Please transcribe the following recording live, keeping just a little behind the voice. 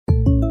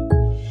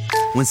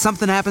When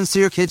something happens to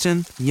your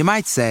kitchen, you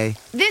might say,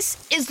 "This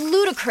is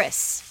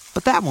ludicrous."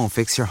 But that won't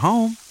fix your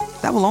home.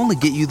 That will only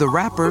get you the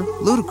rapper,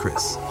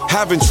 Ludacris.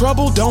 Having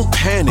trouble? Don't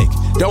panic.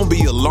 Don't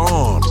be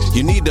alarmed.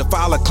 You need to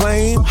file a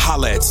claim?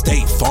 Holla at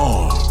State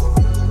Farm.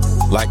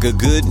 Like a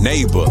good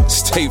neighbor,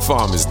 State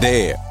Farm is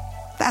there.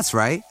 That's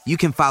right. You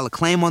can file a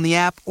claim on the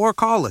app or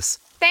call us.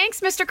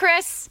 Thanks, Mr.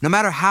 Chris. No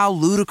matter how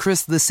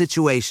ludicrous the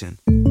situation,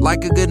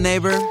 like a good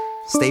neighbor,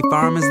 State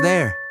Farm is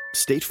there.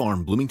 State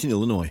Farm, Bloomington,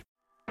 Illinois.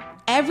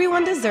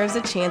 Everyone deserves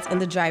a chance in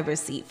the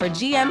driver's seat. For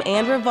GM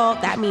and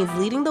Revolt, that means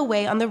leading the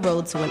way on the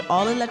road to an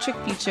all-electric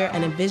future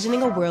and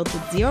envisioning a world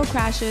with zero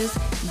crashes,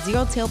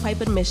 zero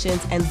tailpipe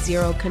emissions, and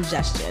zero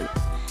congestion.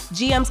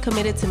 GM's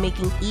committed to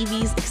making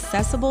EVs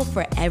accessible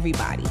for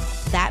everybody.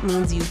 That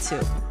means you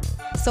too.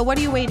 So what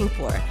are you waiting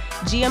for?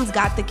 GM's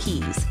got the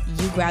keys.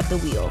 You grab the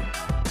wheel.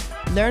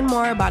 Learn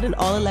more about an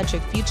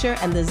all-electric future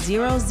and the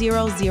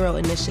 000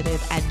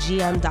 initiative at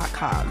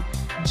gm.com.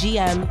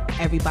 GM,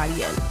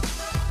 everybody in.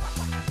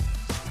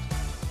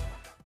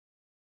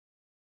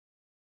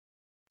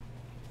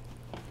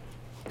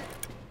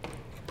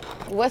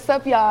 What's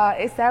up, y'all?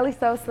 It's Sally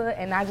Sosa,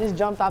 and I just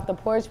jumped off the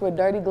porch with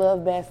Dirty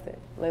Glove Bastard.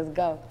 Let's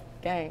go.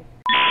 Gang.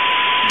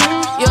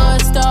 You're a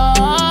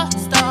star.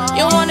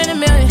 You're one in a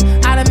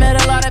million. I done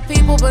met a lot of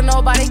people, but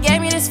nobody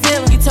gave me this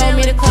feeling. You told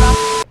me to cut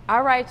off.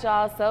 All right,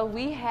 y'all. So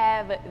we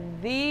have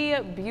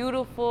the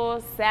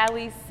beautiful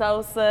Sally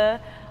Sosa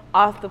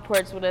off the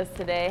porch with us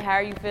today. How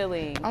are you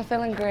feeling? I'm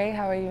feeling great.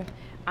 How are you?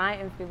 I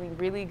am feeling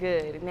really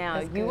good. Now,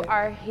 That's you good.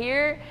 are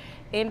here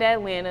in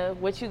Atlanta.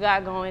 What you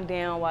got going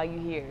down while you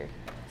here?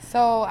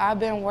 So I've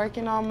been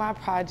working on my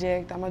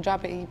project. I'm gonna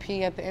drop an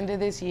EP at the end of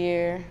this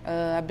year.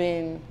 I've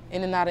been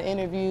in and out of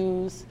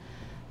interviews,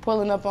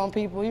 pulling up on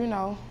people, you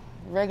know,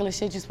 regular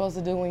shit you're supposed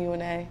to do when you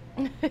in A.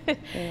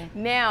 Yeah.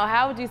 Now,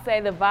 how would you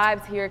say the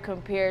vibes here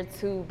compared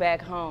to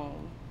back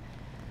home?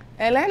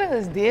 Atlanta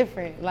is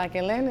different. Like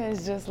Atlanta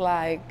is just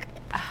like,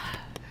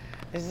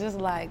 it's just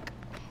like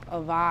a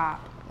vibe.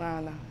 I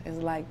don't know. It's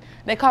like,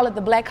 they call it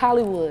the Black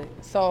Hollywood.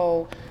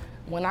 So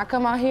when I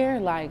come out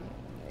here,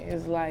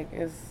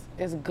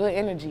 it's good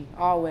energy,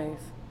 always.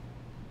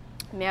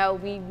 Now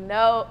we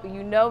know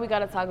we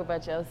gotta talk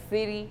about your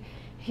city,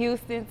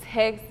 Houston,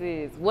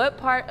 Texas. What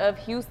part of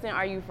Houston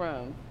are you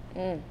from?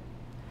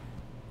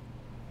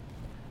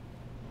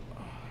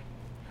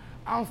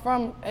 I'm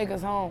from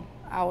Acres Home.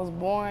 I was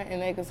born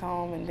in Acres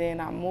Home, and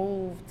then I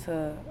moved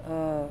to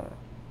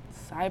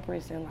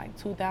Cypress in like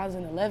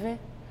 2011.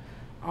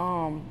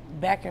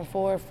 Back and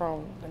forth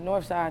from the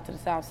north side to the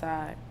south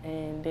side,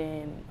 and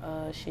then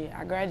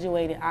I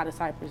graduated out of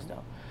Cypress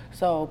though.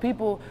 So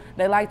people,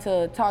 they like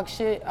to talk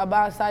shit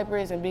about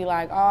Cypress and be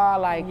like, oh,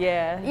 like,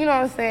 yeah, you know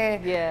what I'm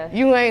saying? Yeah.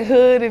 You ain't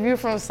hood if you're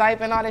from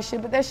Cypress and all that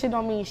shit, but that shit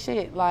don't mean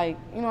shit. Like,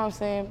 you know what I'm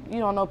saying? You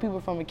don't know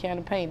people from a can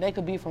of paint. They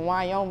could be from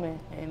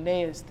Wyoming and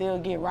they'll still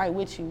get right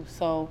with you.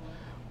 So,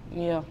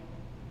 yeah.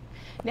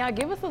 Now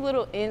give us a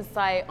little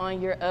insight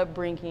on your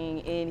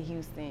upbringing in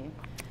Houston.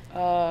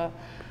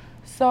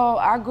 So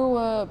I grew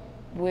up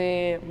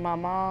with my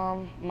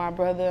mom, my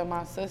brother, and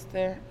my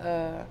sister.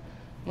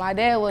 My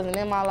dad wasn't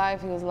in my life.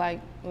 He was like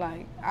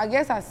I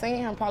guess I seen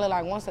him probably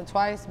like once or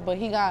twice, but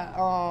he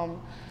got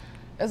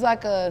it's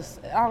like I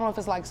don't know if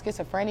it's like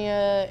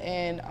schizophrenia,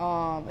 and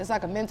it's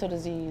like a mental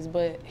disease,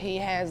 but he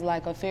has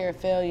like a fear of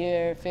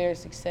failure, fear of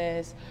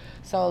success.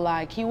 So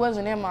like he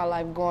wasn't in my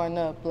life growing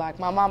up. Like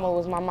my mama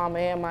was my mama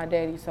and my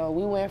daddy, so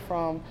we went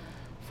from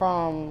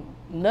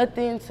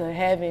nothing to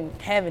having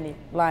it,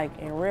 like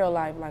in real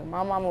life. Like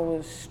my mama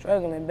was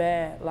struggling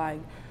bad, like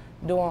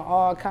doing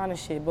all kind of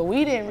shit. But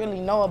we didn't really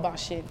know about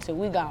shit till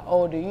we got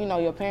older. You know,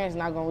 your parents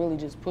not gonna really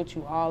just put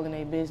you all in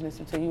their business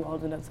until you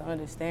old enough to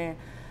understand.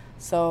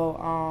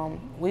 So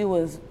we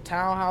was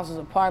townhouses,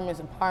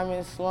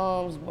 apartments,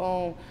 slums,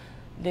 boom.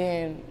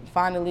 Then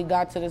finally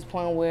got to this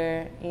point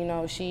where, you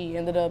know, she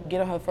ended up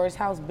getting her first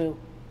house built.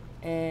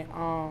 And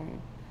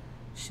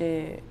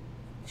shit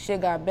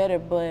got better,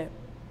 but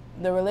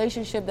the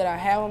relationship that I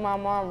had with my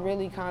mom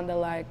really kind of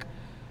like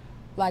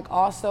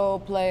also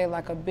played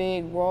like a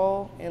big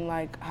role in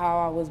like how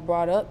I was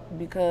brought up,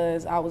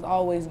 because I was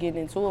always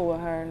getting into it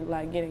with her,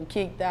 like getting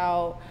kicked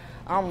out.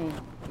 My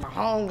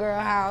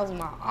homegirl house,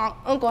 my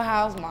uncle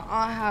house, my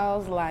aunt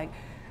house. Like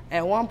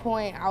at one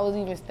point I was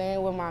even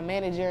staying with my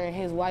manager and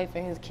his wife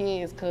and his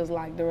kids, cause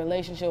like the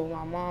relationship with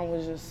my mom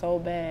was just so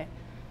bad,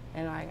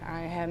 and like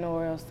I had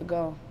nowhere else to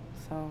go.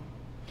 So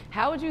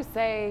how would you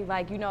say,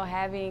 like, you know,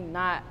 having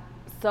not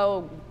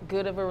so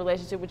good of a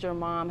relationship with your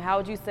mom, how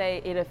would you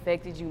say it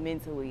affected you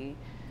mentally?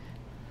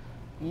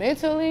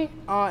 Mentally,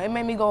 it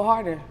made me go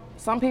harder.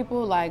 Some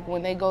people, like,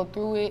 when they go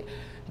through it,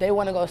 they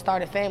want to go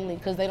start a family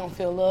because they don't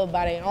feel loved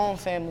by their own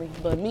family.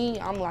 But me,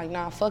 I'm like,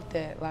 nah, fuck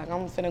that. Like,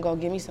 I'm finna go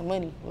get me some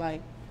money.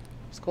 Like,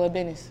 let's go at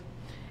business.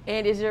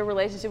 And is your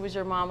relationship with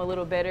your mom a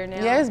little better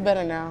now? Yeah, it's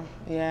better now.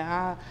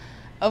 Yeah,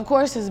 of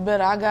course it's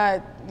better. I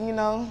got,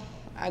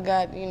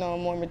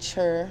 more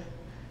mature.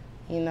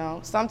 You know,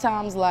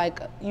 sometimes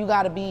like you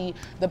gotta be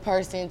the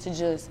person to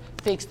just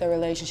fix the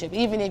relationship,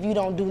 even if you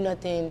don't do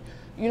nothing,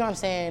 you know what I'm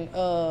saying,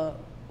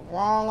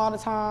 wrong all the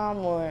time,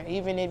 or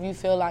even if you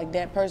feel like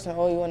that person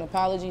owe you an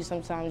apology,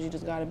 sometimes you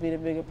just gotta be the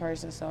bigger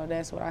person. So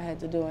that's what I had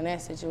to do in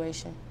that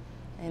situation,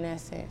 in that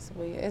sense.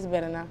 But yeah, it's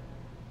better now.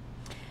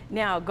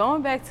 Now,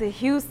 going back to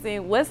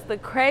Houston, what's the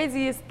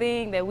craziest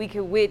thing that we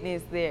could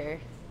witness there?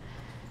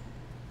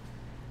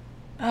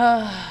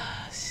 The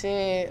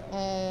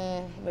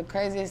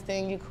craziest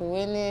thing you could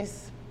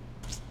witness.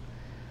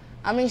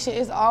 I mean, shit,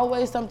 it's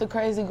always something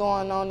crazy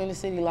going on in the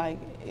city. Like,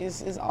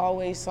 it's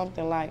always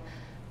something. Like,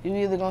 you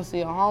either gonna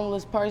see a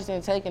homeless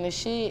person taking a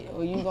shit,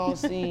 or you gonna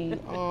see,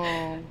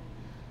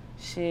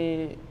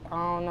 shit, I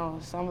don't know,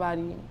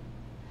 somebody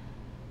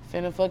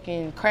finna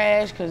fucking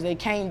crash because they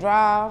can't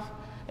drive.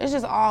 It's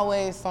just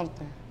always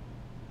something.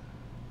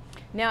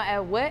 Now,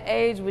 at what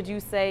age would you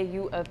say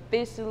you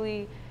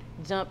officially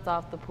jumped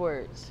off the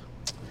porch?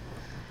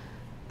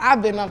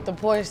 I've been off the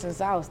porch since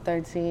I was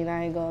 13,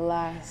 I ain't gonna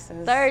lie.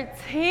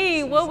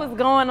 13? What was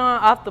going on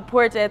off the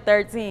porch at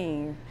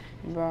 13?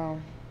 Bro,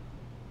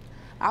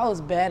 I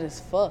was bad as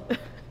fuck.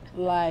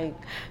 Like,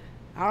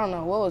 I don't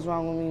know what was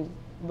wrong with me,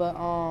 but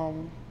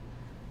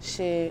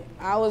shit,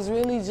 I was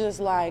really just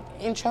like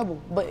in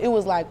trouble. But it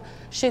was like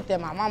shit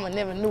that my mama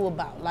never knew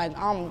about. Like,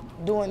 I'm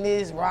doing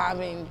this,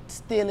 robbing,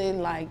 stealing,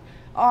 like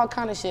all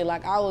kind of shit.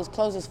 Like, I was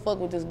close as fuck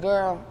with this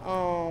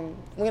girl.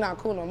 We not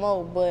cool no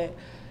more, but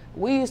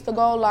we used to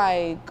go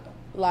like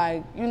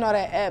you know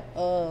that app,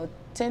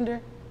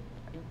 Tinder?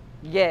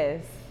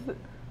 Yes.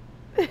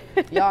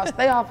 Y'all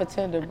stay off of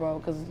Tinder, bro,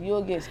 because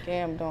you'll get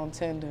scammed on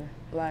Tinder.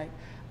 Like,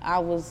 I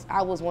was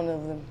one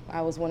of them.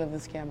 I was one of the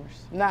scammers.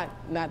 Not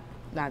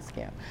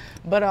scam.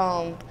 But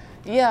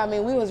yeah, I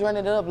mean, we was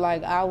running it up.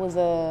 Like, I was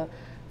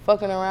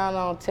fucking around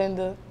on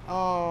Tinder.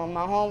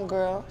 My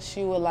homegirl,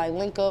 she would like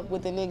link up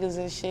with the niggas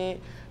and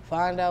shit,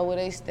 find out where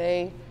they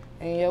stay,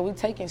 and yeah, we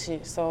taking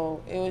shit.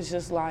 So it was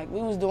just like,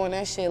 we was doing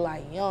that shit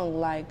like young,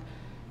 like,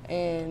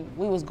 and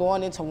we was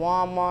going into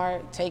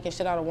Walmart, taking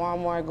shit out of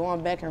Walmart,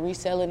 going back and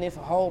reselling it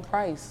for whole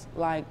price.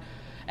 Like,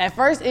 at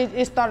first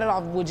it started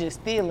off with just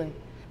stealing,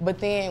 but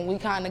then we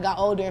kind of got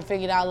older and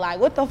figured out like,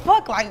 what the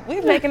fuck? Like, we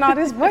making all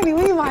this money,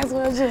 we might as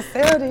well just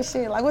sell this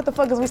shit. Like, what the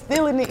fuck is we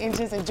stealing it and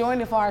just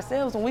enjoying it for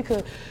ourselves when we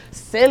could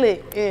sell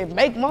it and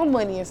make more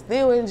money and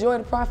still enjoy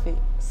the profit?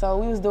 So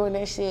we was doing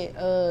that shit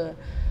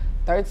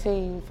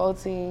 13,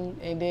 14,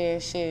 and then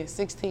shit,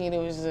 16, it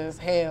was just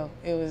hell.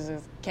 It was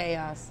just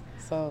chaos.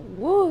 So.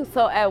 Woo,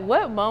 so at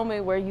what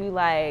moment were you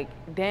like,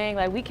 dang,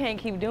 like we can't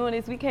keep doing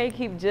this, we can't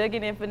keep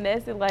jugging and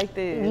finessing like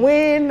this?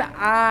 When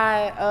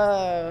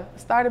I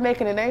started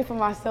making a name for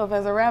myself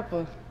as a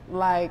rapper,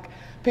 like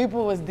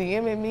people was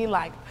DMing me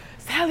like,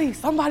 Sally,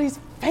 somebody's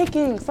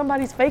faking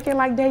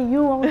like they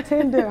you on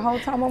Tinder. The whole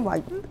time I'm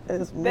like,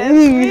 that's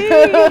me.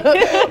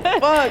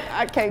 Fuck,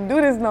 I can't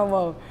do this no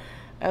more.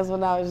 That's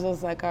when I was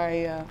just like, all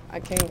right, yeah, I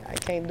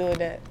can't do it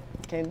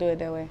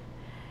that way.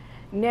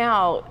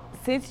 Now,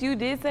 since you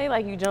did say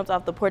like you jumped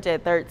off the porch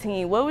at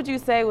 13, what would you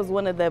say was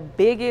one of the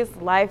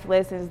biggest life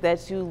lessons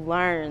that you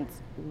learned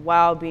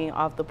while being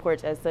off the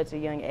porch at such a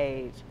young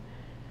age?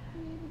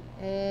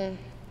 I'm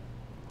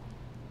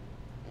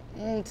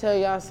gonna tell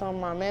y'all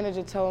something my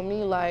manager told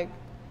me, like,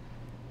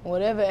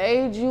 whatever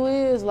age you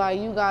is, like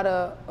you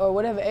gotta, or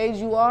whatever age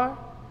you are,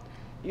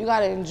 you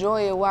gotta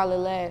enjoy it while it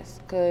lasts,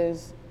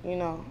 cause you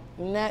know,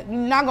 you're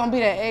not gonna be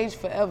that age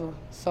forever.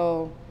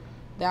 So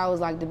that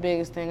was like the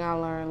biggest thing I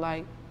learned,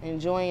 like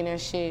enjoying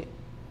that shit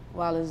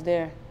while it's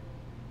there.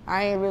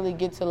 I ain't really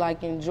get to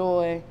like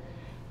enjoy,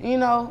 you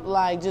know,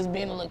 like just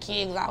being a little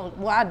kid.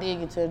 I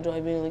did get to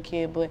enjoy being a little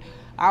kid, but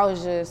I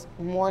was just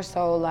more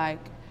so like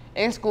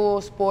in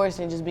school, sports,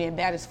 and just being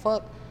bad as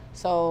fuck.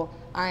 So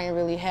I ain't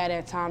really had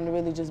that time to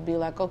really just be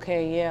like,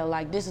 okay, yeah,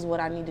 like this is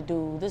what I need to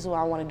do. This is what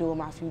I want to do in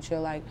my future.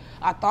 Like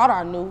I thought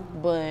I knew,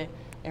 but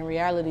in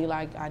reality,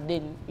 like I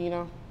didn't, you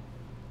know?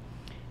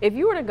 If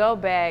you were to go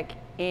back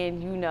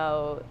and you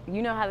know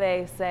how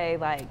they say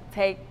like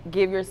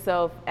give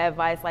yourself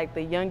advice, like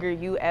the younger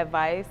you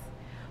advice,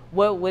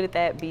 what would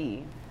that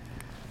be?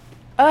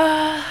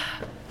 Fuck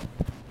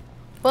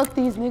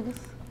these niggas.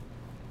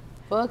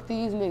 Fuck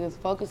these niggas.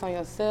 Focus on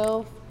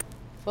yourself.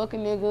 Fuck a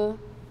nigga.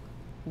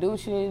 Do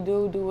what you need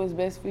to do what's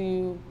best for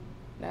you.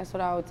 That's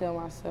what I would tell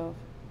myself.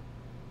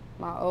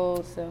 My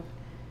old self.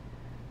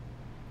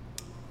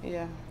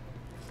 Yeah.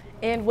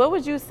 And what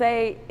would you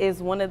say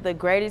is one of the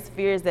greatest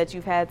fears that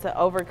you've had to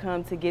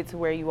overcome to get to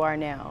where you are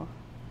now?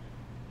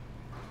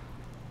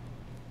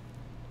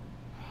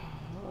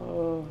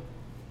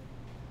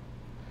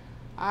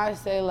 I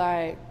say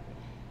like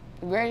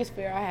the greatest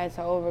fear I had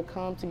to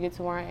overcome to get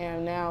to where I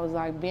am now is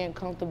like being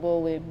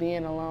comfortable with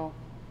being alone.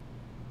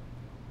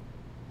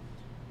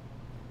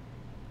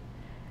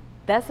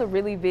 That's a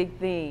really big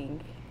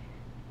thing.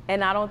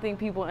 And I don't think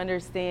people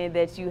understand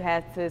that you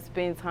have to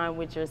spend time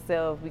with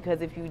yourself,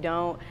 because if you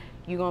don't,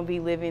 you're gonna be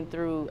living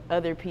through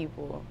other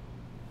people.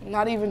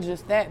 Not even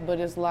just that, but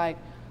it's like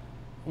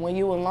when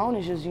you alone,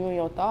 it's just you and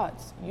your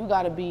thoughts. You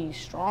gotta be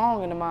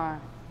strong in the mind.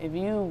 If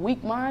you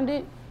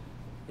weak-minded,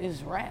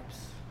 it's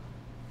raps.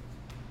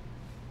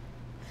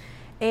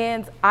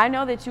 And I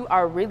know that you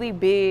are really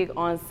big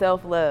on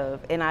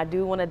self-love, and I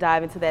do want to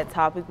dive into that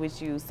topic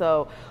with you.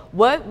 So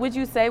what would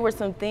you say were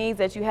some things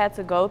that you had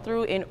to go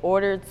through in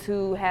order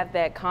to have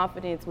that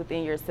confidence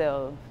within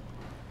yourself?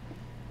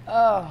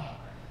 I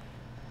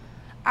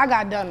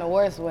got done the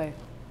worst way.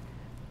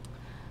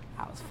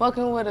 I was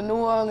fucking with a New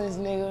Orleans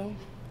nigga,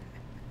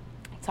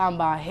 talking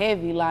about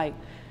heavy, like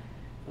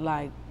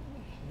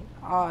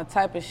all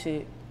type of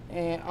shit.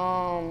 And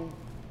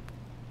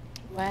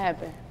what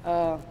happened?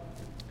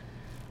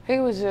 He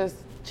was just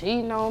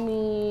cheating on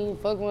me,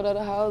 fucking with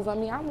other hoes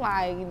on me. I'm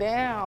like,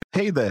 damn.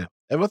 Hey there,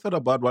 ever thought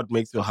about what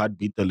makes your heart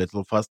beat a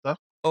little faster?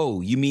 Oh,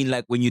 you mean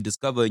like when you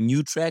discover a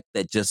new track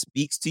that just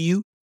speaks to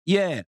you?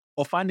 Yeah,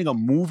 or finding a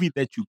movie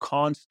that you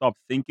can't stop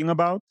thinking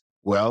about?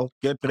 Well,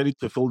 get ready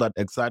to feel that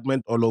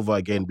excitement all over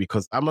again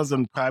because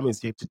Amazon Prime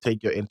is here to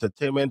take your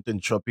entertainment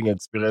and shopping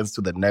experience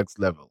to the next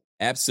level.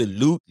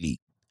 Absolutely.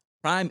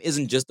 Prime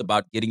isn't just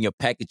about getting your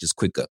packages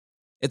quicker.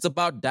 It's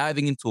about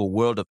diving into a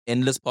world of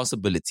endless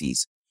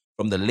possibilities,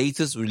 from the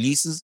latest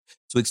releases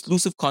to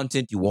exclusive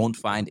content you won't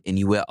find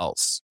anywhere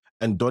else.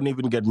 And don't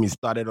even get me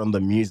started on the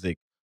music.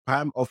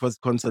 Prime offers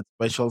concert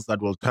specials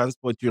that will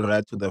transport you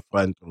right to the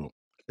front row.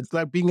 It's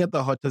like being at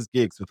the hottest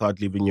gigs without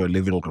leaving your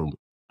living room.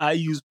 I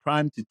use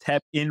Prime to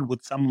tap in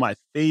with some of my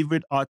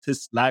favorite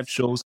artists' live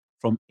shows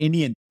from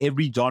any and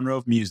every genre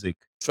of music.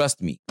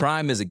 Trust me,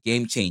 Prime is a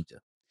game changer.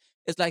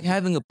 It's like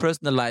having a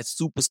personalized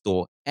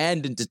superstore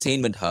and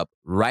entertainment hub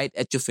right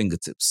at your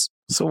fingertips.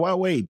 So why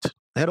wait?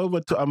 Head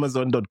over to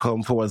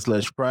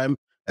amazon.com/Prime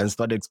and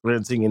start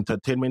experiencing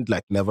entertainment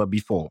like never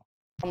before.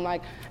 I'm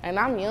like, and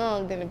I'm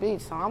young than a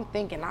bitch, so I'm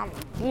thinking I'm,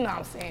 you know what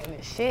I'm saying,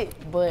 this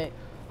shit. But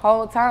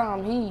whole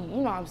time he,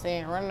 you know what I'm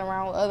saying, running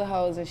around with other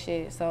hoes and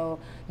shit. So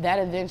that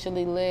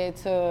eventually led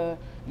to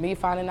me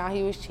finding out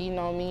he was cheating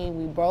on me.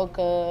 We broke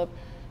up.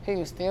 He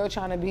was still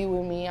trying to be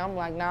with me. I'm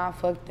like, nah,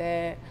 fuck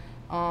that.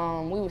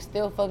 We was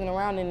still fucking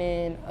around, and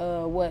then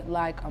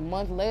like a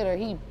month later,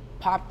 he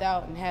popped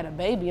out and had a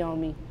baby on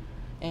me.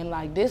 And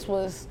like this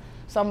was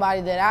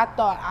somebody that I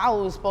thought I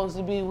was supposed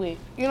to be with.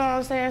 You know what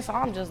I'm saying? So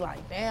I'm just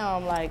like,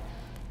 damn, like,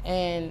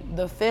 and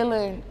the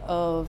feeling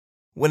of...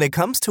 When it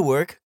comes to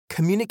work,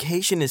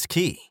 communication is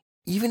key,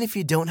 even if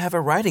you don't have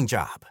a writing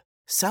job.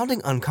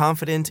 Sounding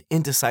unconfident,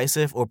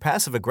 indecisive, or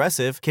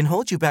passive-aggressive can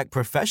hold you back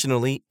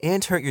professionally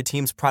and hurt your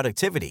team's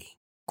productivity.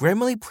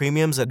 Grammarly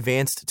Premium's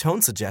advanced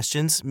tone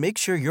suggestions make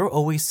sure you're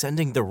always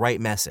sending the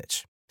right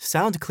message.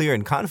 Sound clear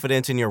and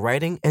confident in your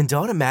writing and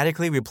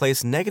automatically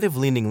replace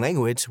negative-leaning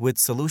language with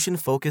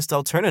solution-focused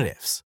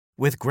alternatives.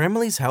 With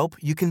Grammarly's help,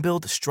 you can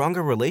build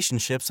stronger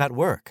relationships at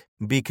work,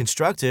 be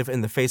constructive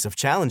in the face of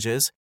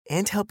challenges,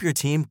 and help your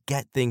team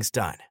get things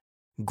done.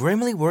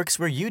 Grammarly works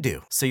where you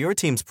do, so your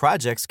team's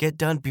projects get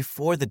done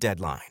before the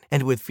deadline.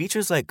 And with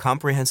features like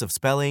comprehensive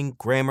spelling,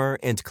 grammar,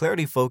 and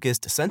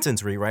clarity-focused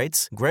sentence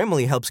rewrites,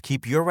 Grammarly helps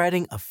keep your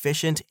writing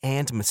efficient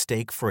and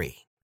mistake-free.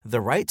 The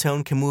right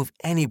tone can move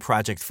any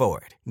project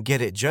forward.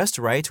 Get it just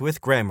right with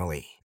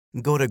Grammarly.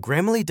 Go to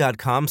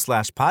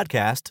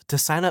Grammarly.com/podcast to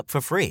sign up for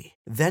free.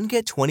 Then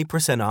get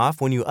 20% off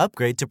when you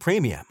upgrade to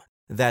premium.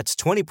 That's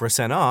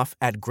 20% off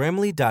at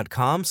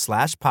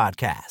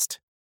Grammarly.com/podcast.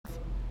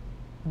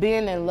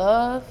 Being in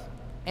love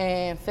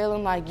and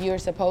feeling like you're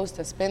supposed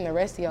to spend the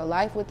rest of your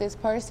life with this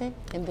person,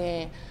 and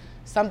then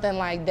something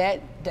like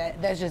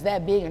that's just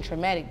that big and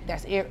traumatic.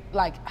 That's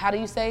like, how do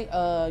you say?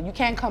 You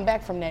can't come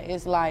back from that.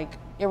 It's like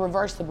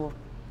irreversible.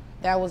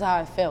 That was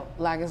how it felt.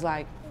 Like, it's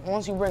like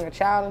once you bring a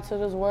child into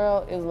this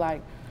world, it's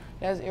like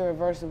that's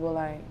irreversible.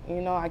 Like,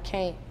 you know, I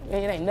can't. It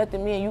ain't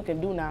nothing me and you can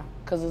do now,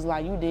 because it's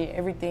like you did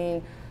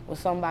everything with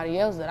somebody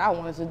else that I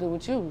wanted to do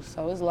with you.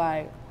 So it's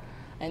like.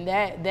 And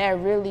that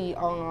really,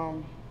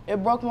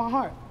 it broke my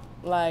heart.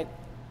 Like,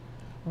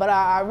 but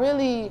I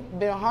really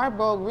been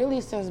heartbroken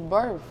really since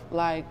birth.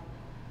 Like,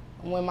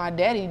 when my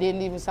daddy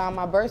didn't even sign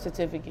my birth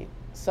certificate.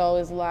 So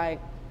it's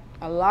like,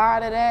 a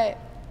lot of that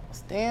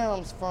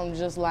stems from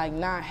just like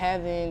not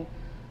having,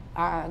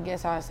 I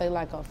guess I'd say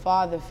like a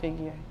father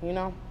figure, you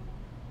know?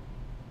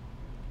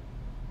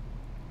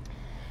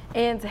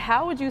 And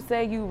how would you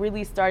say you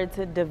really started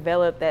to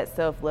develop that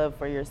self-love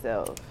for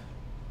yourself?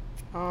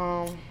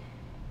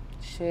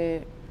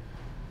 Shit.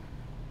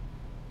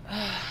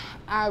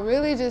 I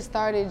really just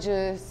started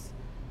just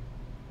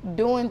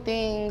doing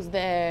things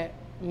that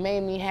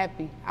made me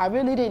happy. I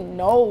really didn't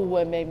know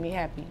what made me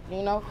happy,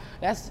 you know?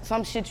 That's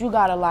some shit you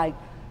gotta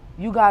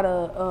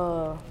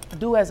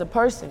do as a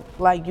person.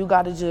 Like, you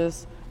gotta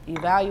just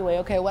evaluate,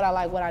 okay, what I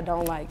like, what I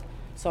don't like.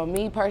 So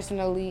me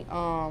personally,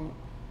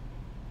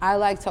 I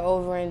like to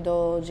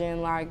overindulge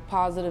in like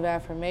positive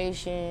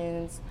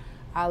affirmations.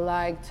 I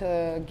like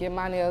to get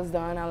my nails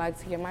done. I like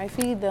to get my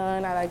feet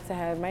done. I like to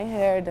have my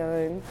hair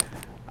done.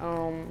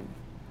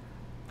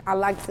 I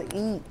like to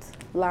eat.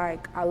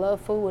 Like, I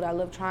love food. I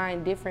love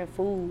trying different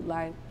food.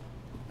 Like,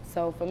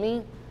 so for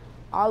me,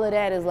 all of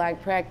that is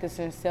like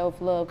practicing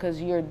self-love,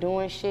 because you're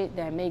doing shit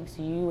that makes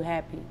you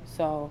happy.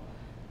 So,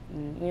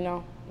 you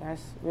know,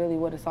 that's really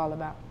what it's all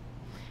about.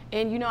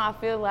 And, you know, I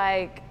feel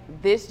like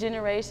this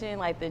generation,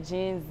 like the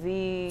Gen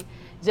Z,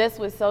 just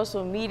with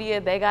social media,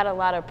 they got a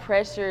lot of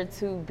pressure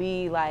to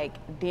be like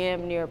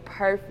damn near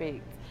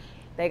perfect.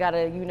 They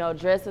gotta, you know,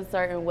 dress a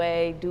certain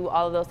way, do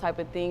all of those type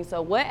of things.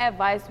 So what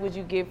advice would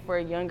you give for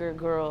younger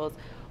girls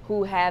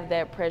who have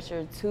that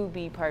pressure to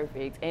be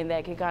perfect and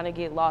that can kind of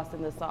get lost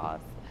in the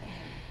sauce?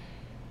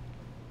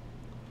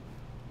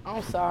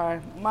 I'm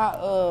sorry. My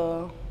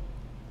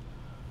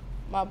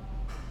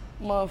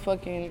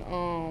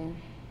motherfucking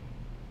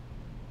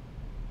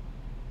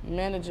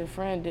manager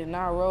friend did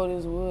not roll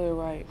his wood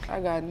right.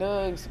 I got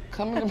nugs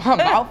coming to my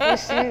mouth and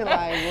shit.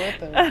 Like, what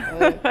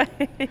the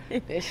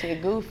fuck? That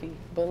shit goofy.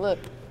 But look,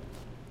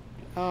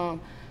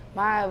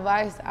 my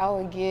advice I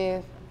would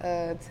give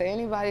to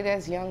anybody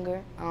that's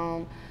younger,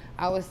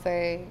 I would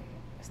say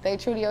stay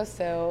true to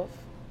yourself.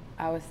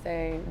 I would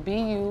say be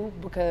you,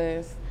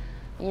 because,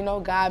 you know,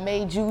 God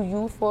made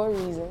you for a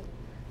reason.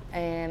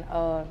 And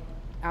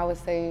I would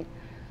say,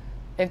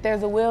 if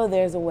there's a will,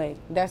 there's a way.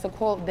 That's a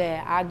quote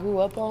that I grew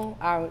up on.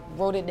 I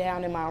wrote it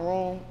down in my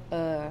room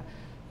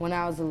when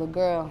I was a little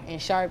girl in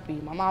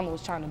Sharpie. My mama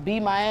was trying to beat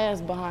my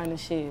ass behind the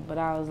shit, but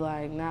I was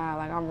like, nah,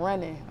 like I'm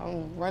running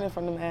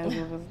from them ass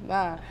whoopers,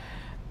 nah.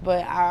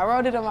 But I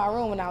wrote it in my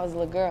room when I was a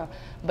little girl.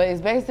 But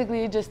it's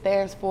basically, it just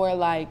stands for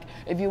like,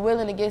 if you're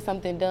willing to get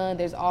something done,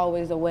 there's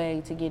always a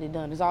way to get it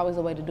done. There's always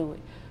a way to do it.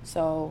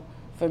 So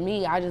for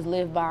me, I just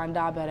live by and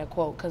die by that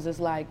quote, because it's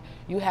like,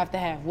 you have to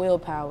have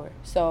willpower.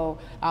 So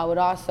I would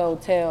also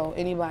tell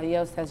anybody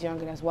else that's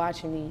younger that's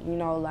watching me, you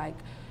know, like,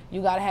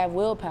 you gotta have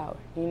willpower.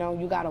 You know,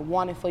 you gotta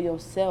want it for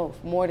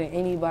yourself more than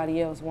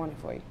anybody else want it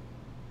for you.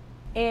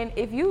 And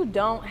if you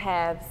don't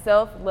have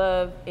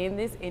self-love in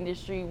this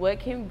industry, what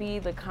can be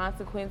the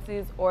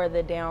consequences or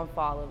the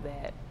downfall of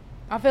that?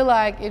 I feel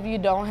like if you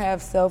don't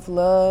have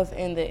self-love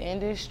in the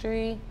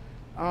industry,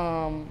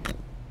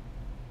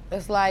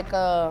 it's like,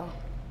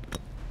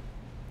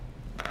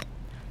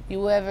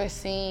 you ever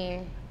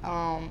seen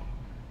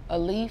a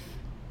leaf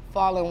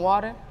fall in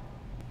water?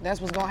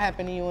 That's what's gonna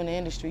happen to you in the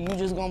industry. You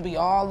just gonna be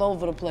all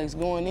over the place,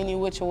 going any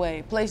which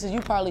way. Places you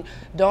probably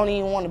don't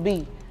even wanna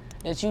be,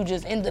 that you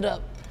just ended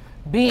up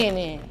being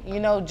in, you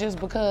know, just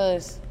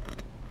because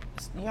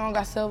you don't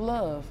got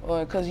self-love,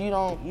 or because you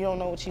don't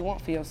know what you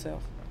want for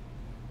yourself.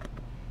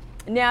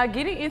 Now,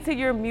 getting into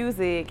your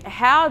music,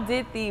 how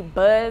did the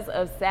buzz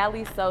of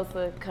Sally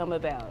Sossa come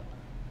about?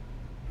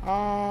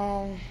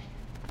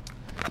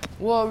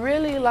 Well,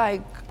 really,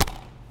 like,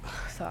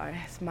 sorry,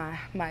 that's my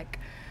mic.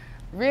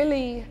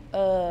 Really,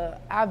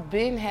 I've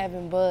been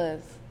having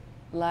buzz.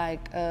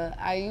 Like,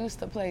 I used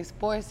to play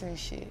sports and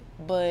shit,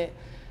 but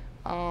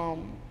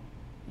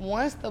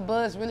once the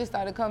buzz really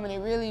started coming, it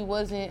really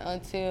wasn't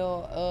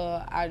until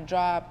I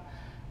dropped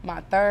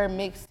my third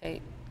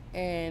mixtape,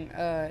 and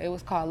it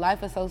was called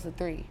Life of Sossa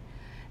 3.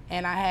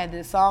 And I had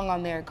this song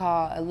on there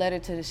called A Letter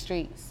to the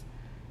Streets.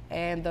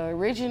 And the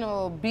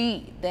original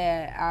beat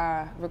that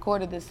I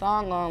recorded this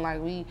song on, like,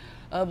 we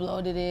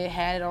uploaded it,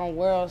 had it on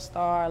World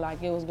Star,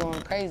 like, it was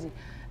going crazy.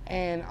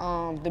 And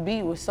the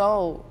beat was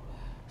sold.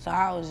 So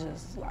I was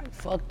just like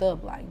fucked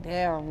up, like,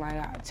 damn, like,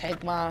 I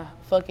take my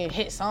fucking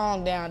hit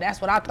song down.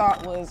 That's what I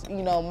thought was,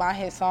 you know, my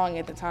hit song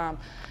at the time.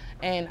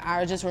 And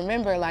I just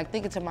remember, like,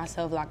 thinking to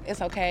myself, like,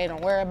 it's okay,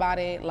 don't worry about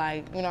it,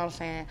 like, you know what I'm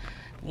saying?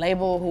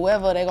 Label,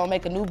 whoever, they gonna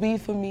make a new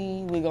beat for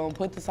me, we gonna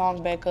put the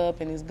song back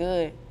up and it's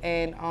good.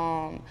 And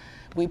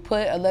we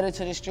put A Letter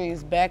to the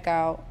Streets back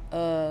out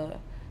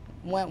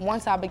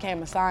once I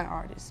became a signed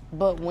artist.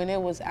 But when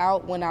it was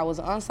out, when I was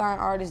an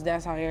unsigned artist,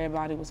 that's how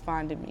everybody was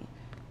finding me.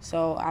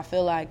 So I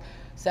feel like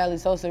Sally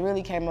Sossa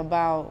really came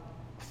about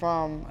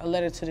from A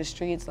Letter to the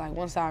Streets, like,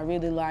 once I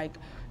really, like,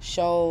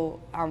 showed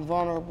I'm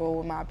vulnerable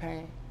with my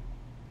pain.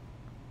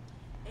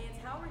 And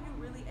how are you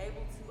really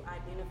able to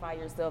identify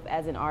yourself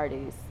as an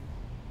artist?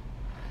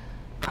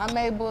 I'm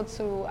able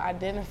to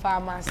identify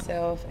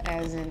myself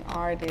as an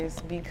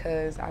artist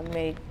because I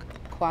make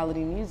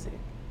quality music.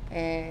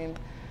 And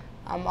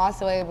I'm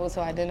also able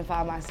to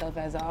identify myself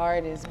as an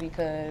artist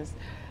because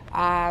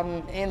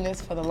I'm in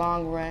this for the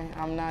long run.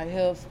 I'm not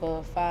here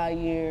for 5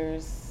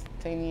 years,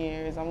 10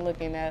 years. I'm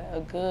looking at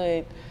a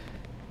good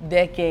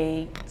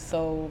decade,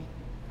 so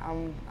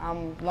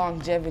I'm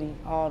longevity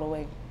all the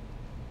way.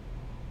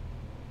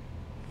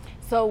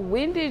 So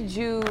when did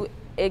you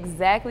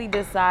exactly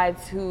decide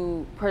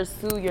to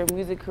pursue your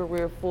music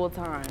career full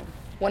time?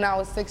 When I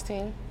was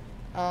 16,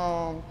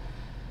 I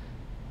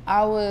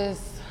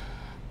was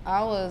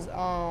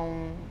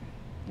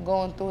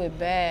going through it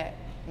bad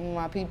with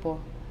my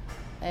people.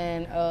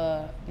 And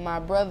my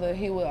brother,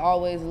 he would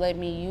always let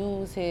me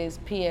use his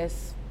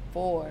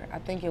PS4, I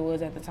think it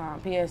was at the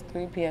time,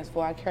 PS3,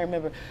 PS4, I can't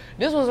remember.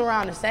 This was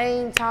around the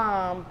same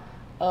time,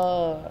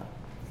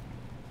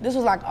 this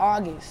was like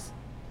August.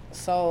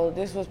 So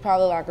this was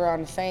probably like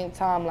around the same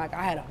time, like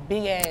I had a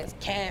big ass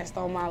cast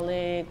on my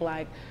leg,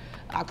 like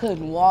I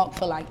couldn't walk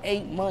for like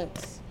 8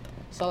 months.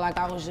 So like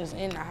I was just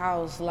in the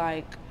house,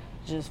 like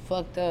just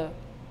fucked up.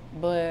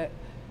 But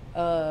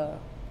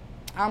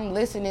I'm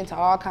listening to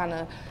all kind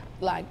of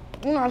like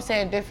you know what I'm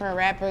saying, different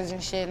rappers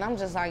and shit. And I'm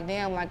just like,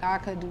 damn, like I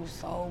could do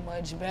so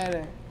much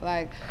better.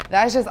 Like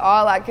that's just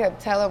all I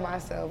kept telling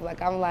myself.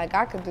 Like I'm like,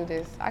 I could do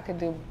this. I could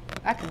do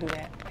that. I could do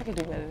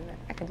better than that.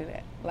 I could do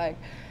that. Like,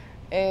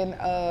 and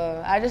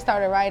I just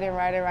started writing.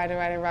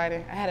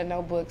 I had a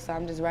notebook, so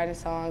I'm just writing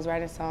songs.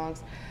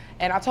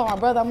 And I told my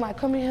brother, I'm like,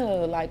 come in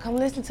here, like, come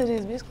listen to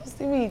this, bitch, come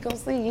see me, come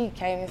see. He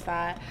came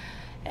inside,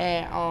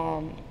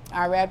 and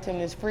I rapped him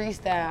this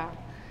freestyle.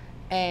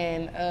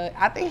 And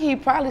I think he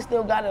probably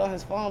still got it on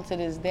his phone to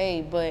this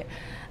day, but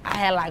I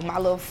had like my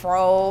little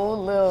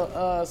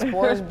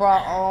sports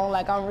bra on,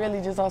 like I'm really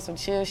just on some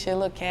chill shit,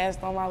 little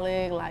cast on my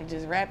leg, like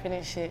just rapping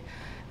and shit.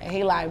 And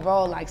he like,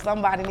 bro, like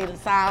somebody need to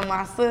sign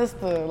my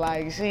sister,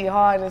 like she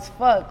hard as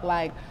fuck,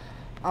 like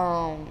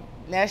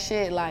that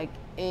shit, like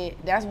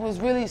that's what's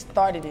really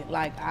started it.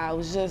 Like I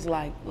was just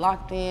like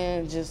locked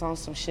in, just on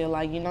some shit,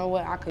 like, you know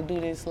what, I could do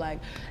this, like.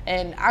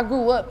 And I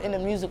grew up in a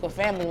musical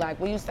family, like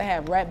we used to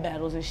have rap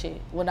battles and shit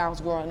when I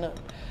was growing up.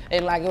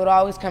 And like it would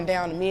always come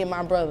down to me and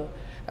my brother,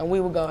 and we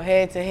would go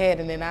head to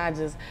head, and then I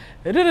just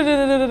hit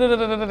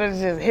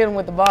him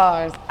with the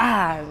bars,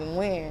 and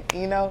win,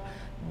 you know?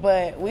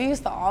 But we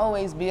used to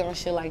always be on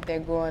shit like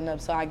that growing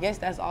up, so I guess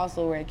that's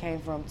also where it came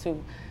from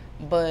too.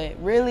 But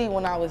really,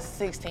 when I was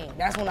 16,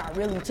 that's when I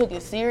really took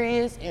it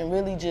serious and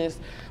really just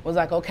was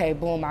like, okay,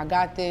 boom, I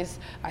got this.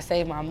 I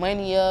saved my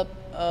money up.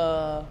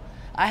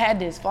 I had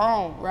this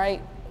phone,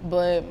 right?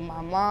 But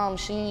my mom,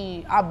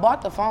 I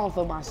bought the phone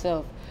for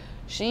myself.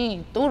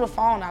 She threw the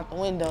phone out the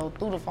window,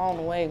 threw the phone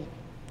away.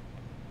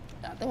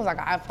 I think it was like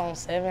an iPhone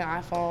 7,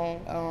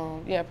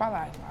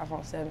 probably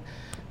iPhone 7.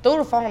 Threw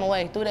the phone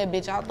away, threw that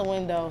bitch out the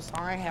window, so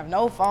I ain't have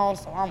no phone,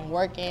 so I'm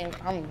working.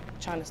 I'm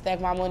trying to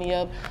stack my money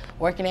up,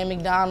 working at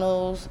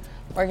McDonald's,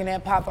 working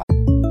at Popeye.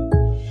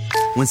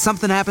 When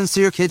something happens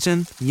to your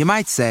kitchen, you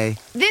might say,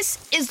 This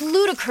is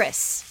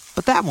ludicrous.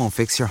 but that won't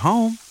fix your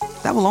home.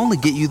 That will only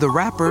get you the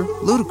rapper,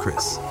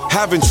 Ludacris.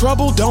 Having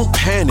trouble? Don't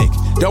panic.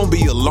 Don't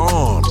be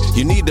alarmed.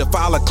 You need to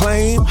file a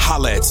claim?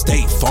 Holla at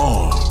State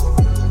Farm.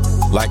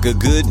 Like a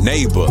good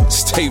neighbor,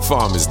 State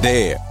Farm is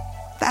there.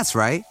 That's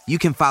right. You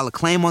can file a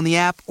claim on the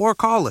app or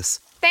call us.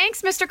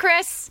 Thanks, Mr.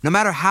 Chris. No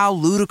matter how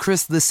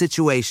ludicrous the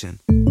situation,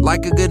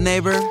 like a good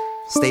neighbor,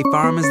 State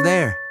Farm is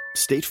there.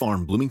 State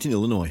Farm, Bloomington,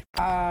 Illinois.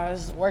 I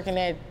was working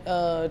at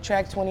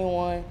Track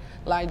 21,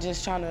 like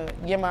just trying to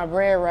get my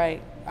bread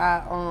right.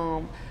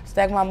 I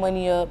stacked my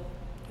money up,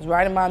 was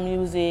writing my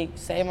music,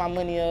 saved my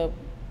money up,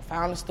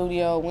 found a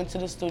studio, went to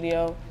the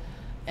studio,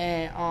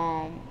 and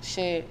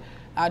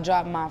I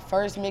dropped my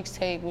first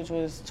mixtape, which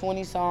was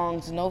 20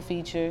 songs, no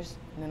features.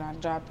 And then I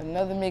dropped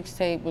another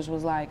mixtape, which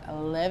was like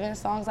 11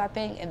 songs, I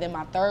think. And then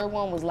my third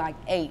one was like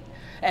 8.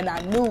 And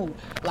I knew,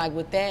 like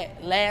with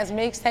that last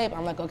mixtape,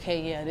 I'm like,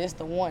 okay, yeah, this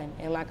the one.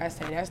 And like I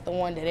said, that's the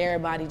one that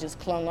everybody just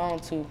clung on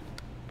to.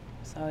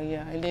 So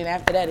yeah, and then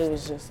after that, it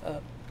was just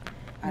up.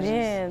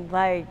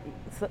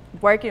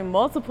 Working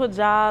multiple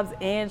jobs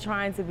and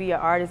trying to be an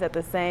artist at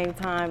the same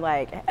time,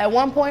 like. At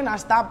one point, I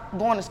stopped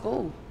going to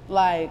school.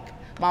 Like,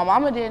 my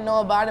mama didn't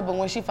know about it, but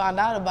when she found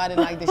out about it,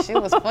 like, the shit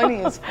was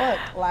funny as fuck.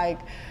 Like,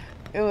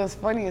 it was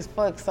funny as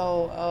fuck.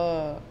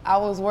 So I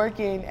was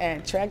working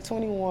at Track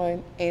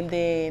 21, and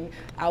then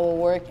I would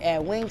work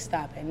at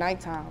Wingstop at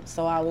nighttime.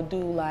 So I would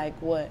do like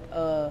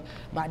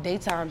my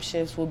daytime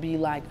shifts would be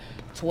like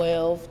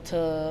 12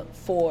 to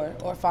 4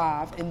 or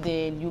 5, and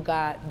then you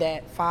got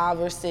that 5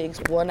 or 6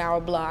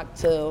 1-hour block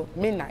till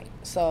midnight.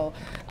 So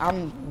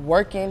I'm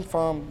working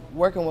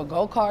with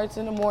go-karts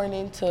in the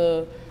morning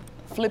to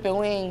flipping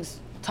wings,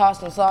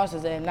 tossing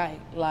sauces at night,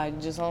 like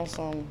just on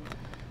some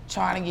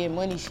trying to get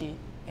money shit.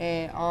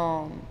 And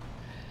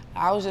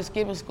I was just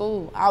skipping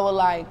school. I would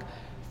like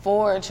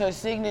forge her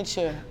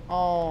signature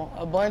on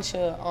a bunch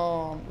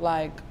of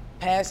like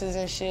passes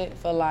and shit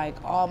for like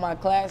all my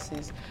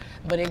classes,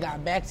 but it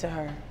got back to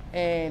her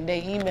and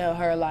they emailed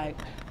her like,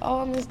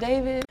 oh, Miss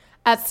David.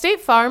 At State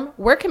Farm,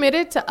 we're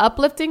committed to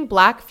uplifting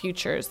Black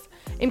futures.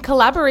 In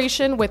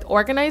collaboration with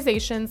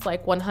organizations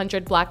like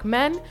 100 Black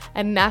Men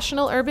and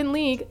National Urban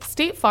League,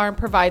 State Farm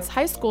provides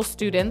high school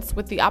students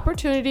with the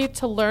opportunity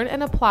to learn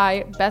and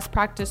apply best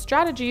practice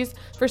strategies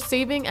for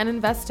saving and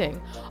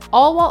investing,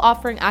 all while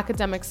offering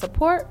academic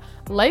support,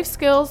 life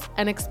skills,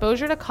 and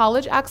exposure to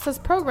college access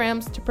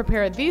programs to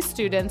prepare these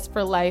students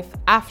for life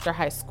after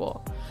high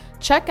school.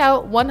 Check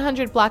out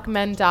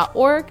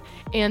 100blackmen.org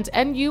and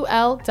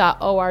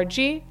nul.org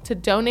to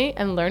donate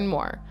and learn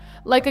more.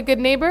 Like a good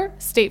neighbor,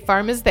 State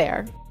Farm is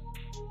there.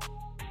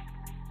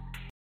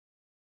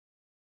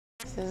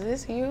 Is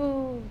this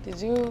you? Did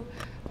you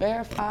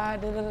verify?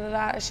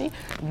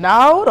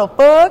 No, the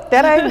fuck,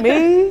 that ain't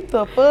me.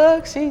 The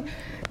fuck,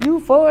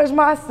 you forged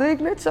my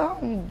signature.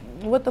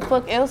 What the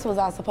fuck else was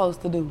I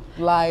supposed to do?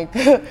 Like,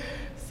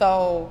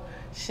 so,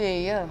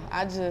 shit, yeah.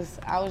 I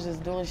was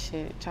just doing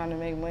shit, trying to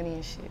make money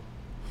and shit.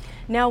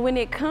 Now, when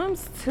it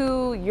comes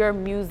to your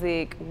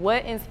music,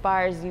 what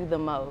inspires you the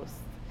most?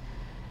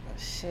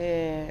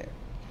 Shit.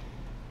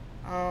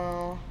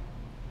 I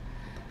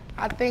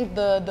think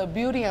the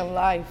beauty in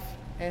life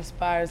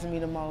inspires me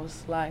the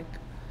most. Like,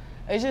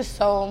 it's just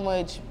so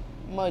much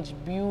much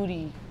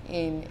beauty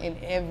in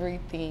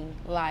everything.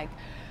 Like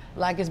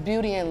it's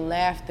beauty in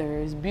laughter,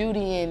 it's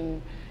beauty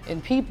in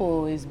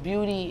people, it's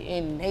beauty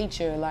in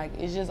nature. Like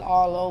it's just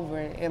all over.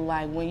 And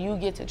like when you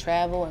get to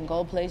travel and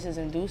go places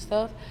and do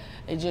stuff,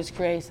 it just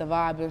creates a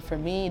vibe. And for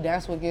me,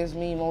 that's what gives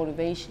me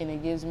motivation.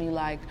 It gives me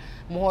like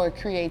more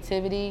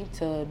creativity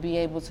to be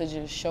able to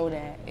just show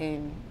that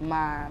in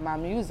my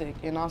music,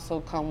 and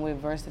also come with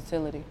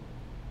versatility.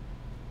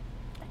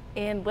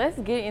 And let's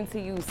get into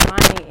you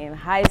signing in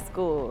high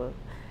school.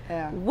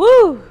 Yeah.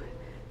 Woo!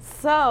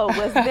 So,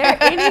 was there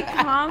any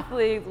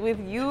conflict with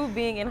you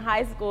being in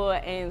high school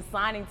and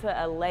signing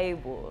to a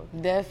label?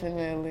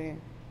 Definitely.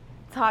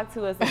 Talk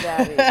to us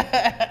about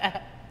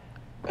it.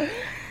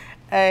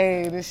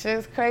 Hey, this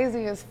shit's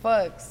crazy as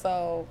fuck.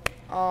 So,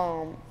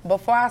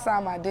 before I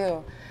signed my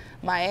deal,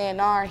 my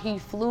A&R, he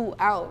flew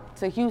out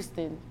to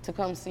Houston to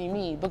come see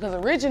me, because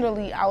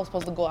originally I was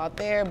supposed to go out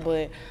there,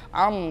 but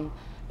I'm,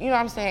 you know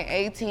what I'm saying,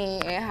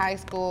 18 in high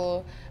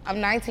school. I'm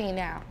 19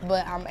 now,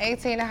 but I'm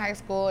 18 in high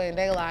school, and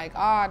they like,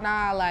 oh,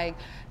 nah, like,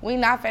 we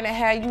not finna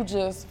have you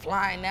just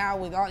flying out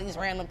with all these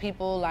random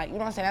people, like, you know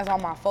what I'm saying, that's all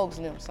my folks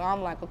and them. So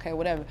I'm like, okay,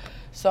 whatever.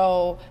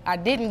 So I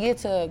didn't get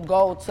to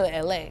go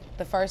to LA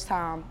the first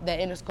time that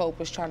Interscope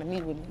was trying to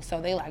meet with me. So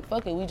they like,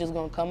 fuck it, we just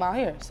gonna come out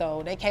here.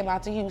 So they came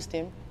out to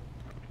Houston,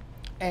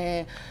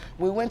 and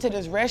we went to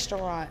this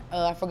restaurant.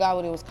 I forgot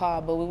what it was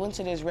called, but we went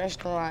to this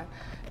restaurant,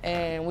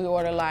 and we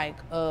ordered like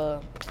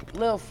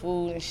little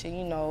food and shit,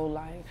 you know,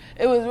 like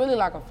it was really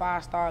like a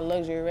 5-star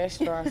luxury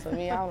restaurant. So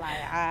me, I'm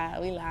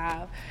like, we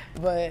live.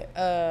 But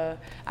I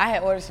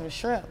had ordered some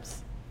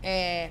shrimps,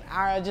 and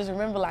I just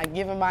remember like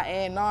giving my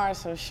A&R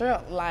some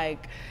shrimp,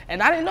 like,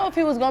 and I didn't know if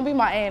he was gonna be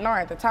my A&R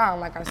at the time.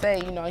 Like I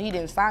said, you know, he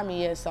didn't sign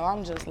me yet, so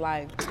I'm just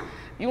like,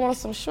 you want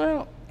some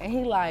shrimp? And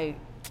he like,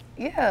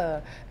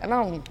 yeah,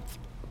 and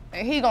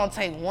he gonna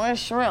take one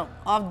shrimp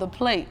off the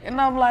plate, and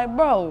I'm like,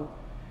 bro,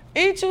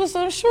 eat you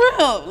some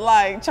shrimp,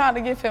 like trying to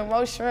give him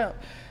more shrimp.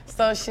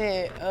 So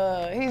shit,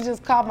 he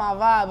just caught my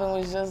vibe and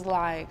was just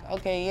like,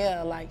 okay,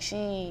 yeah, like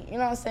she, you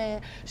know what I'm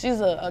saying?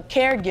 She's a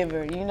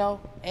caregiver, you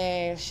know?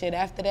 And shit,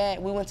 after that,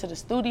 we went to the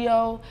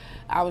studio.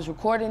 I was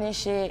recording this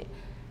shit,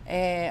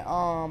 and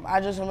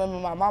I just remember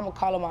my mama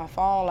calling my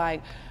phone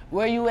like,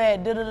 where you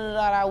at,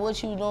 da-da-da-da-da,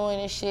 what you doing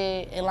and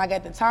shit. And like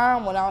at the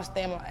time when I was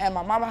staying at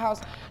my mama's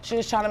house, she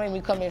was trying to make me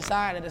come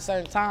inside at a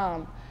certain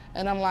time.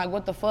 And I'm like,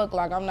 what the fuck,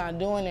 like I'm not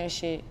doing that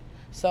shit.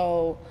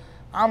 So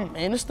I'm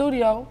in the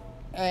studio,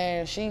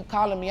 and she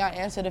calling me, I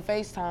answer the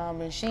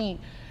FaceTime, and she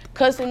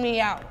cussing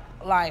me out,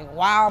 like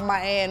while my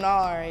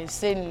A&R is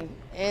sitting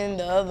in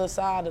the other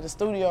side of the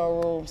studio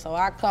room. So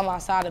I come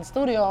outside of the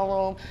studio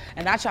room,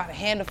 and I try to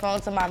hand the phone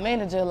to my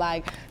manager,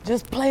 like,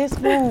 just play it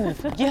smooth,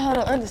 get her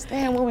to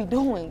understand what we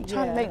doing. We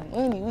trying to make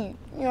money, we, you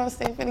know what I'm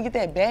saying, finna get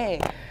that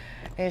bag.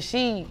 And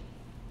she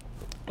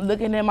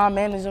looking at my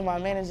manager,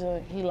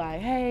 he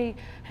like, hey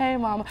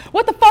mama,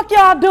 what the fuck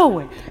y'all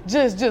doing?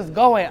 Just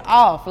going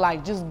off,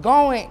 like just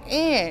going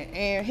in.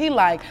 And he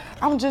like,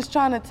 I'm just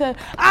trying to tell,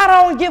 I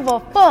don't give a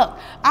fuck.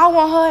 I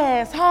want her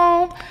ass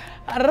home.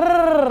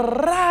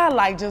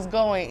 Like just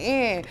going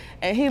in.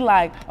 And he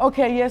like,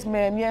 okay, yes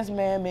ma'am.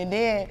 And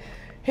then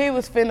he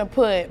was finna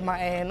put my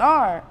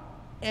A&R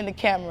in the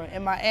camera,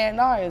 and my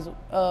A&R is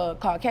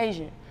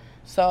Caucasian.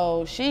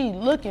 So she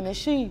looking, and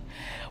she,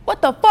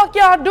 what the fuck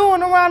y'all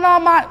doing around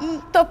my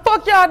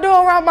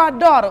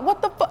daughter?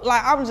 What the fuck?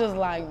 Like, I'm just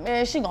like,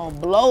 man, she gonna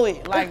blow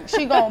it. Like,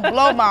 she gonna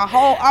blow my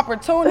whole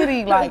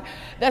opportunity. Like,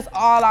 that's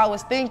all I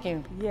was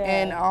thinking. Yeah.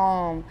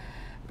 And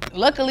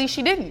luckily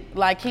she didn't.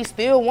 Like, he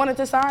still wanted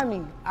to sign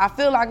me. I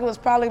feel like it was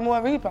probably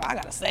more reaper. I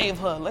gotta save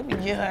her. Let me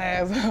get her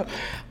ass.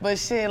 But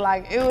shit,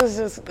 like, it was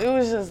just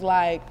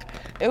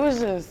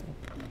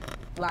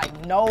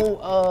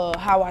no,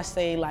 how I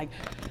say, like,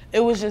 it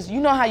was just, you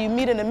know how you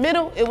meet in the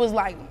middle? It was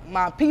like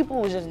my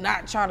people was just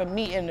not trying to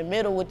meet in the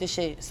middle with the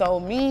shit. So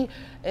me,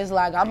 it's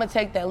like, I'm gonna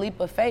take that leap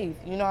of faith,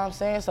 you know what I'm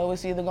saying? So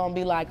it's either gonna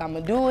be like, I'm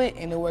gonna do it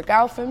and it work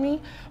out for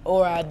me,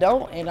 or I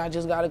don't, and I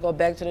just gotta go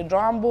back to the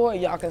drawing board.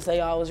 Y'all can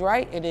say I was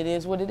right, and it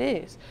is what it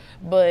is.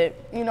 But,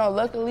 you know,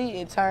 luckily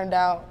it turned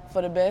out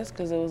for the best,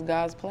 because it was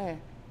God's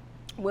plan.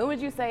 When would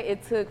you say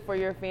it took for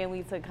your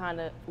family to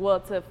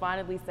to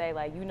finally say,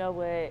 like, you know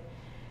what,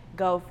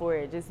 go for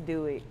it, just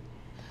do it?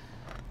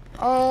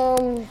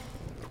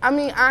 I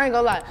mean, I ain't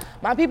gonna lie.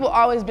 My people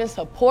always been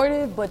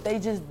supportive, but they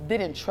just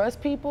didn't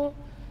trust people.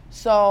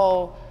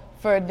 So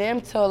for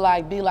them to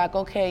like be like,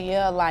 okay,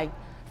 yeah, like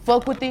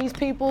fuck with these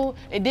people,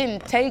 it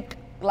didn't take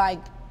like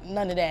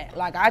none of that.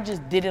 Like I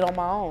just did it on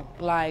my own.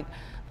 Like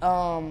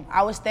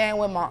I was staying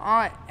with my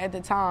aunt at the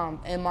time,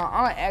 and my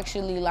aunt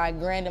actually like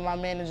granted my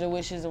manager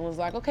wishes and was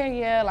like, okay,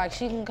 yeah, like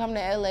she can come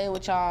to LA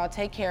with y'all,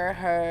 take care of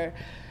her.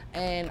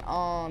 And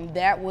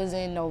that was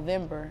in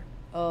November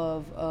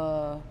of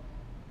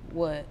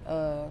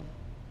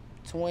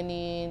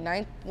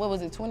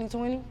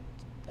 2020?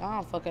 I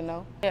don't fucking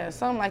know. Yeah,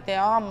 something like that,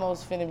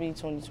 almost finna be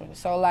 2020.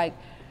 So like,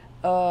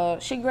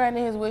 she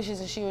granted his wishes,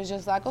 and she was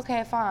just like,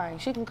 okay, fine,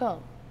 she can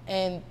come.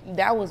 And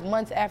that was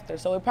months after.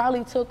 So it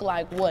probably took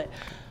like,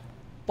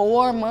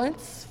 4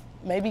 months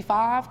maybe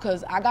 5,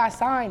 because I got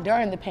signed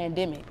during the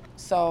pandemic.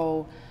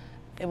 So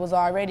it was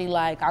already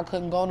like I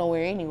couldn't go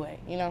nowhere anyway,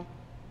 you know?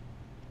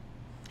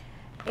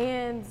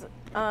 And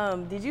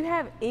did you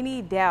have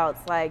any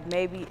doubts, like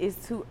maybe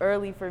it's too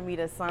early for me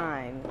to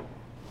sign?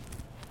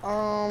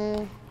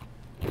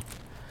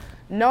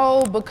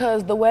 No,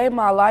 because the way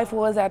my life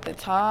was at the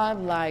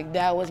time, like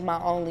that was my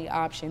only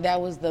option. That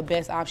was the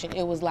best option.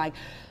 It was like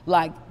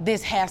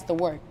this has to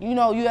work. You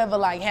know, you ever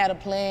like had a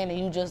plan and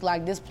you just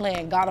like, this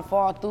plan gotta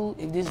fall through.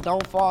 If this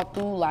don't fall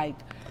through, like,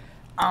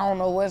 I don't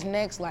know what's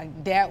next.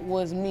 Like that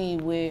was me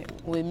with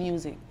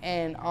music.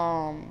 And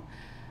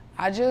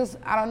I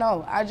don't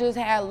know. I just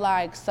had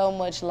like so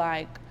much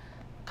like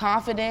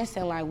confidence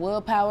and like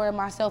willpower in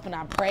myself, and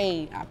I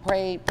prayed,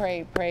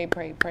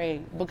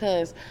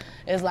 because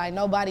it's like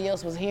nobody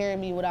else was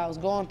hearing me what I was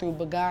going through,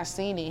 but God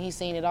seen it. He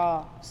seen it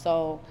all.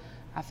 So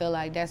I feel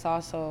like that's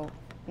also,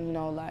 you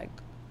know, like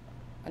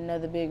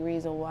another big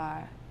reason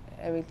why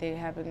everything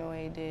happened the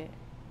way it did.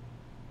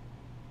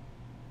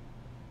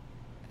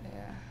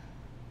 Yeah.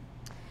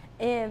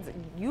 And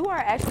you are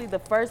actually the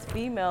first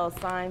female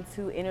signed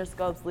to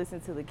Interscope's Listen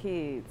to the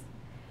Kids.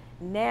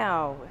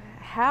 Now,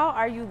 how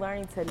are you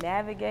learning to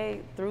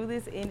navigate through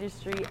this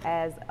industry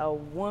as a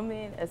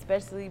woman,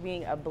 especially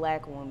being a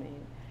Black woman?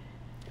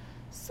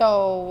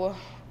 So,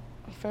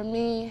 for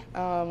me,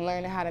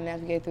 learning how to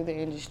navigate through the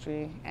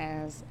industry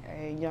as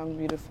a young,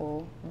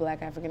 beautiful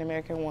Black African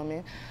American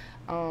woman,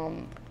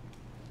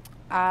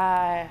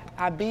 I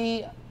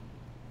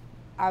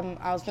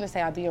was gonna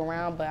say I be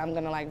around, but I'm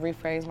gonna like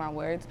rephrase my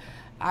words.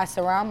 I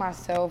surround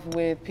myself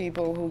with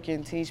people who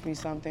can teach me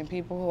something,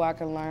 people who I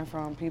can learn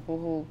from, people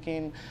who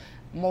can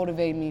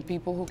motivate me,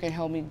 people who can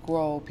help me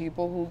grow,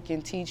 people who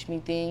can teach me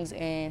things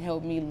and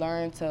help me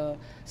learn to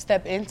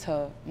step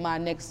into my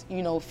next,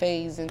 you know,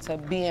 phase into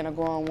being a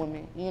grown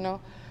woman, you know?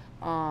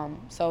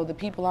 So the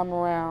people I'm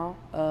around,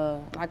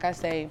 like I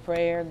say,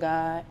 prayer,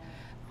 God.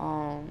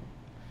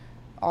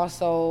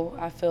 Also,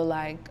 I feel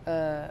like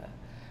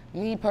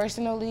me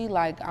personally,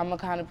 like I'm a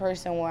kind of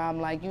person where I'm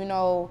like, you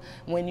know,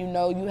 when you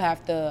know you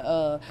have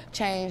to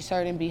change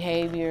certain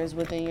behaviors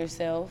within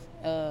yourself,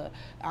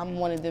 I'm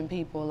one of them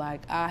people, like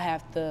I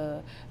have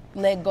to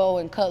let go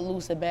and cut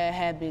loose of bad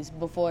habits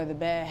before the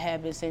bad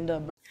habits end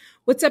up.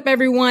 What's up,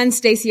 everyone?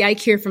 Stacey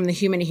Ike here from the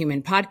Human to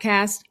Human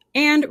podcast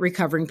and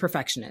Recovering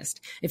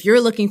Perfectionist. If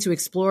you're looking to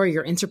explore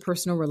your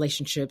interpersonal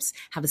relationships,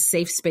 have a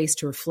safe space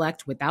to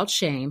reflect without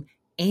shame,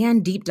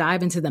 and deep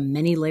dive into the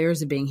many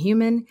layers of being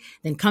human,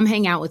 then come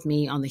hang out with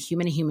me on the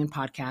Human to Human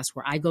podcast,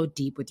 where I go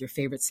deep with your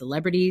favorite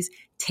celebrities,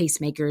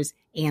 tastemakers,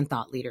 and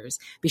thought leaders.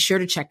 Be sure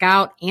to check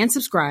out and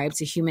subscribe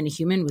to Human to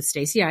Human with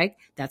Stacey Ike.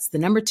 That's the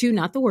number 2,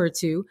 not the word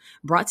 2,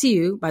 brought to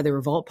you by the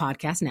Revolt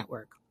Podcast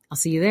Network. I'll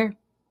see you there.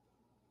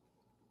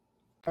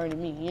 To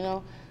me, you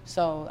know?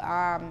 So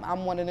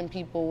I'm one of them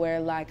people where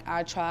like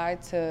I try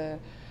to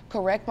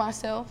correct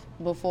myself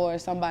before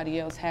somebody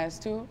else has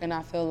to, and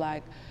I feel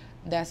like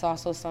that's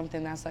also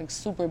something that's like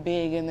super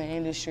big in the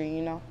industry,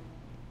 you know?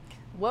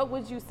 What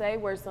would you say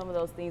were some of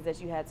those things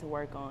that you had to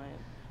work on?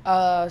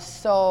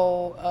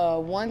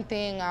 One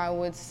thing I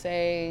would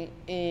say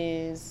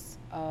is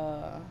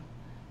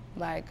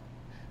like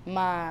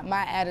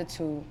my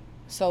attitude.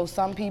 So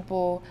some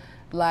people,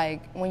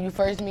 like when you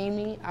first meet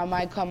me, I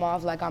might come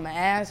off like I'm an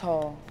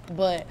asshole,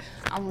 but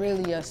I'm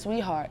really a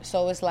sweetheart.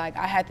 So it's like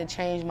I had to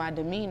change my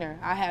demeanor.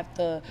 I have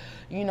to,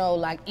 you know,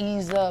 like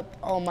ease up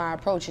on my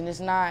approach. And it's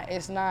not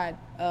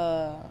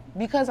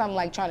because I'm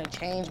like trying to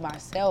change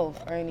myself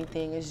or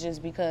anything. It's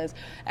just because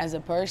as a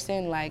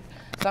person, like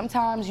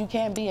sometimes you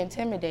can't be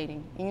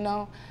intimidating, you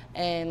know?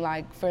 And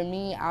like for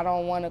me, I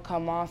don't want to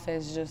come off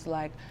as just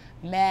like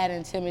mad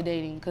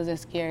intimidating because it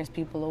scares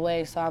people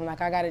away. So I'm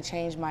like, I gotta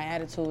change my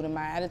attitude, and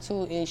my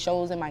attitude, it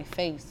shows in my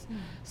face.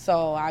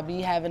 So I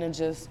be having to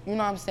just, you know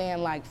what I'm saying,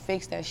 like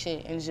fix that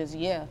shit and just,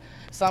 yeah.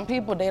 Some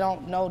people, they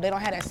don't know, they don't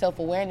have that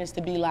self-awareness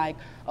to be like,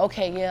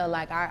 okay, yeah,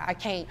 like I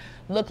can't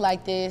look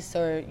like this,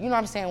 or you know what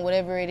I'm saying,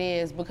 whatever it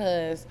is,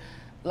 because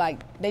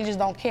like they just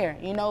don't care,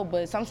 you know?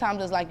 But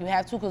sometimes it's like you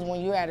have to, because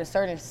when you're at a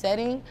certain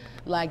setting,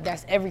 like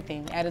that's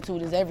everything.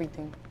 Attitude is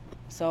everything.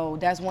 So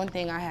that's one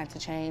thing I had to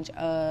change.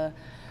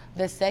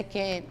 The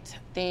second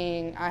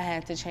thing I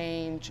had to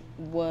change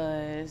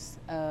was,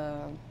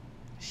 I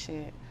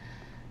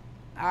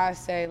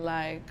say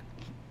like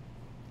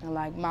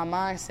my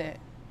mindset.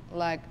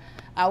 Like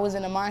I was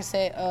in a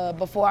mindset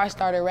before I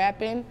started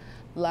rapping,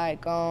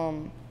 like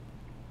all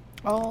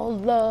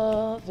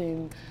love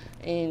and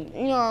you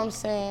know what I'm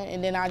saying?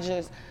 And then I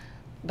just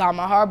got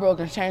my heart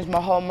broken, changed my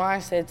whole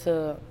mindset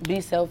to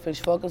be selfish,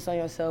 focus on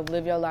yourself,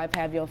 live your life,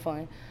 have your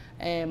fun.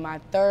 And my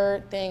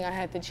third thing I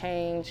had to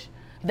change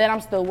that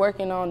I'm still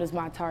working on is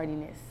my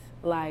tardiness.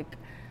 Like,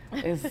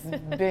 it's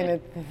been a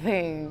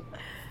thing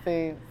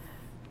since.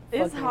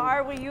 It's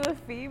hard when you a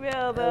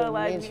female though.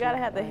 Like you gotta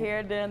have the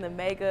hair done, the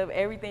makeup,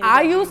 everything.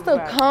 I used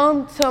to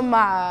come to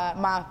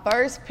my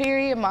first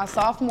period, my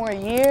sophomore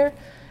year,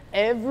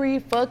 every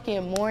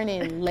fucking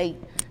morning late,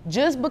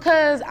 just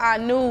because I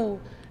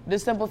knew the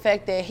simple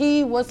fact that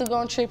he wasn't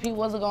gonna trip, he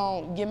wasn't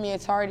gonna give me a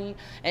tardy.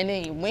 And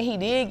then when he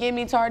did give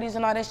me tardies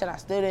and all that shit, I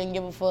still didn't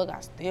give a fuck.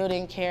 I still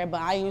didn't care.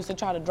 But I used to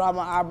try to draw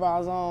my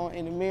eyebrows on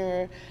in the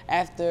mirror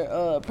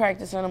after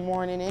practice in the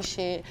morning and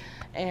shit.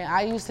 And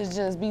I used to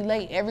just be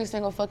late every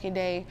single fucking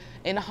day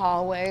in the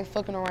hallway,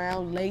 fucking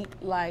around late.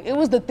 Like, it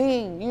was the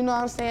thing, you know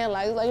what I'm saying?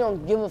 Like, it's like you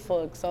don't give a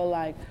fuck. So,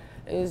 like,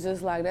 it was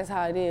just like, that's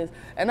how it is.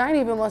 And I ain't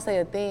even gonna say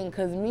a thing,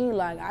 because me,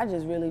 like, I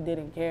just really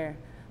didn't care.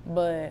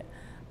 But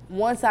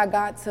once I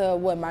got to,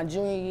 my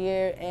junior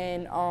year,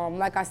 and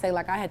like I say,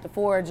 like, I had to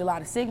forge a lot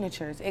of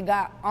signatures. It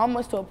got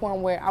almost to a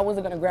point where I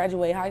wasn't gonna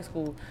graduate high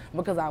school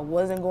because I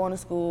wasn't going to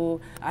school.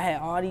 I had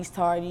all these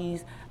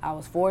tardies. I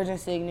was forging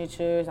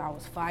signatures. I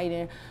was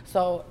fighting.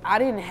 So I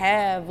didn't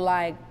have,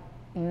 like,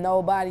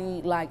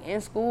 nobody, like, in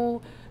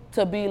school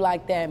to be,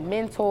 like, that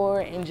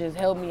mentor and just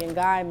help me and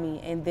guide me.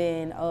 And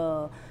then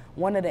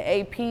one of the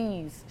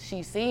APs,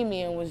 she seen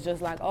me and was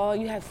just like, oh,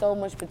 you have so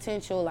much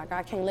potential. Like,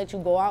 I can't let you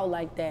go out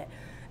like that.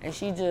 And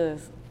she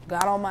just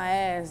got on my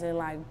ass and,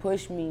 like,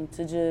 pushed me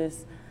to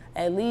just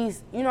at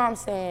least, you know what I'm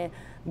saying,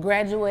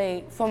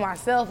 graduate for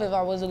myself if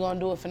I wasn't gonna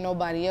do it for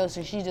nobody else.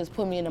 And she just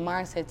put me in the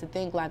mindset to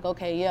think, like,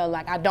 okay, yeah,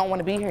 like, I don't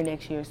wanna be here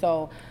next year,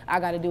 so I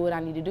gotta do what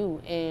I need to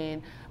do.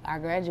 And I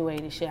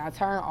graduated, shit. I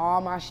turned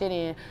all my shit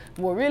in.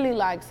 Well, really,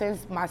 like,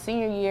 since my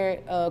senior year,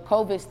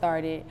 COVID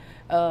started,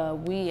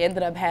 we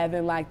ended up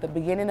having, like, the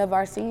beginning of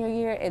our senior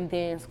year, and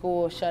then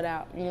school shut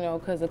out, you know,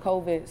 because of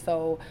COVID.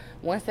 So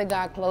once it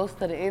got close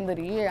to the end of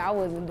the year, I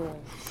wasn't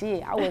doing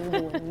shit. I wasn't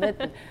doing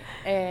nothing.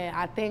 And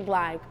I think,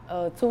 like,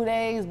 2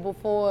 days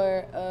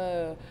before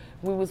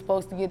we were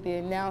supposed to get the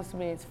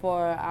announcements for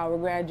our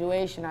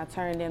graduation, I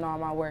turned in all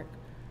my work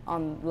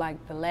on, like,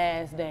 the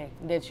last day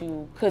that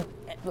you could,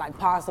 like,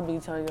 possibly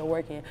turn your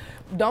work in.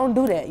 Don't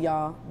do that,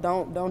 y'all.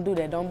 Don't do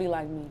that. Don't be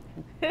like me.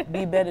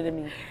 Be better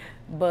than me.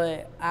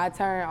 But I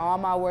turned all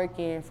my work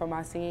in for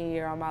my senior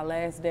year on my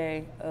last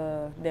day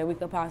that we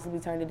could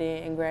possibly turn it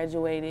in, and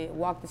graduated,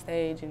 walked the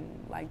stage, and,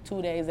 like,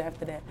 2 days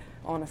after that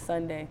on a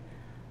Sunday.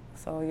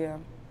 So, yeah.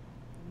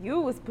 You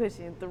was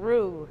pushing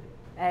through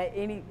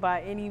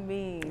by any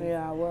means.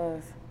 Yeah, I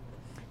was.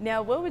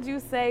 Now, what would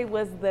you say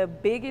was the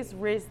biggest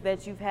risk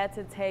that you've had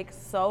to take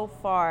so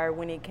far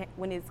when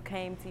it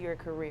came to your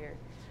career?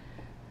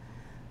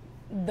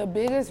 The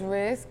biggest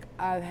risk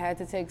I've had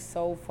to take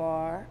so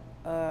far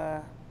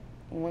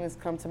when it's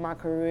come to my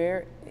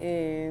career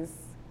is,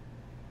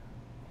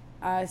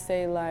 I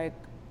say, like,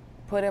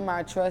 putting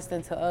my trust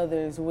into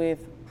others with,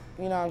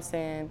 you know what I'm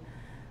saying,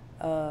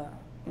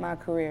 my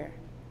career,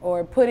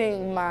 or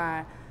putting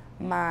my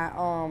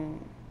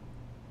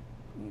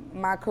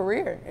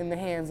career in the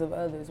hands of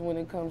others when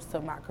it comes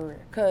to my career.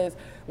 Because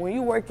when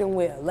you're working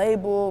with a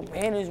label,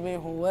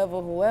 management,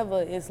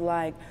 whoever, it's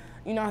like,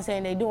 you know what I'm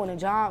saying, they doing a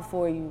job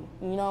for you,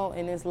 you know,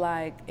 and it's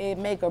like, it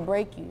make or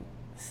break you.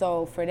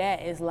 So for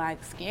that, it's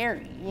like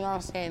scary, you know what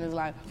I'm saying? It's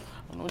like,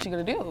 I don't know what you're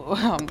gonna do.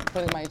 I'm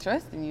putting my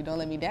trust in you, don't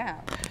let me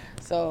down.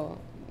 So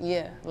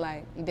yeah,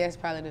 like, that's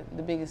probably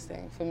the biggest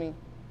thing for me.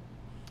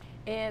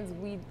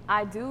 And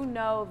I do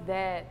know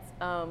that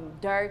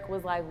Dirk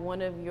was, like,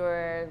 one of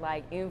your,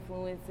 like,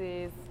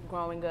 influences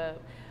growing up.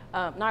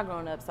 Not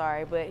growing up,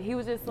 sorry, but he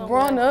was just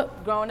someone.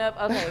 Growing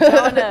up, okay,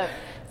 growing up.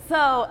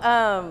 So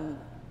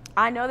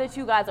I know that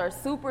you guys are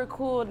super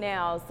cool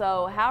now.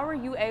 So how are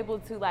you able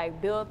to,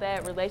 like, build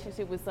that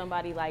relationship with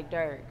somebody like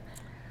Dirk?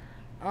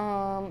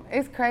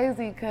 It's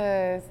crazy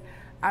because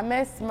I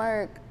met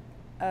Smirk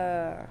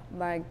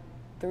like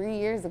 3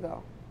 years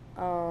ago.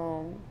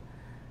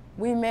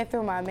 We met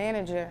through my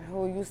manager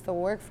who used to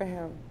work for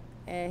him,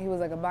 and he was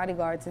like a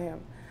bodyguard to him.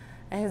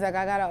 And he's like,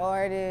 I got an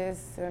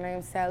artist, her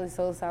name's Sally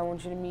Sossa, I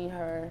want you to meet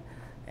her.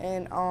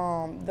 And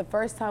the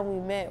first time we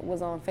met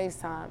was on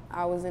FaceTime.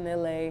 I was in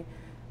LA,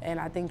 and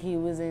I think he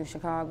was in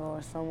Chicago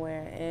or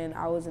somewhere, and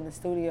I was in the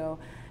studio,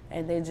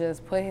 and they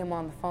just put him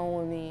on the phone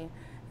with me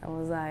and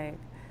was like,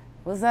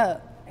 what's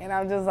up? And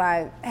I'm just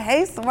like,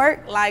 hey,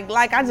 Smirk, like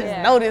I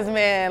just know this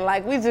man,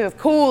 like, we just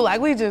cool,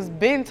 like, we just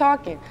been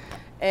talking.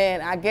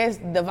 And I guess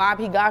the vibe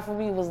he got from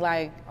me was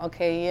like,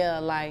 okay, yeah,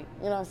 like,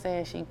 you know what I'm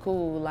saying, she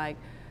cool, like.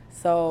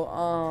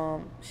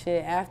 So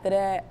shit, after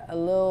that, a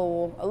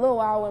little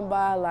while went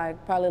by,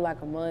 like probably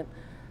like a month.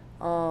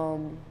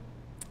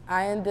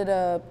 I ended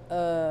up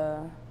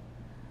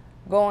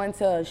going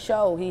to a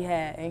show he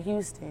had in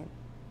Houston,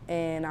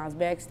 and I was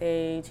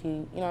backstage. He,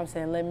 you know what I'm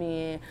saying, let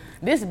me in.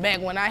 This is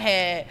back when I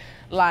had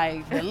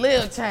like the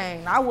lil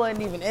chain. I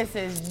wasn't even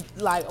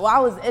SSG, like, well, I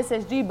was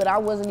SSG, but I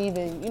wasn't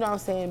even, you know what I'm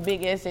saying,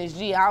 big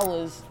SSG. I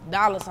was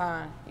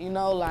 $, you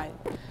know, like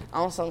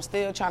on some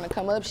still trying to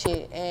come up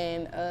shit.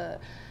 And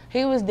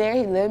he was there,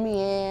 he let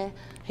me in.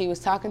 He was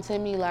talking to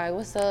me like,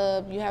 what's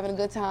up? You having a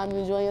good time? You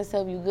enjoying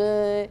yourself? You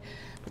good?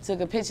 We took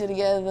a picture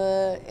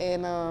together,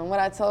 and what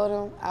I told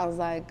him, I was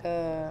like,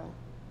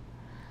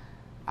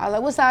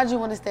 what side you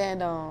want to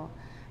stand on?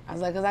 I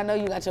was like, because I know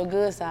you got your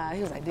good side.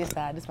 He was like, this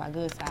side, this my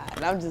good side.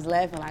 And I'm just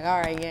laughing like, all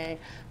right, gang.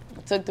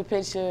 Took the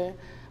picture.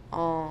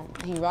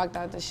 He rocked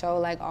out the show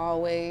like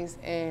always,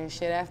 and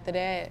shit after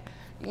that,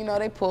 you know,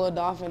 they pulled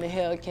off in the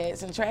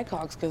Hellcats and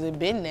Trackhawks because it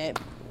been that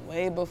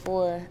way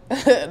before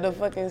the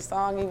fucking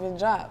song even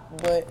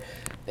dropped. But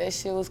that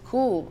shit was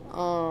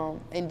cool.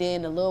 And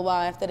then a little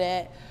while after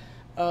that,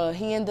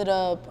 he ended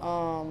up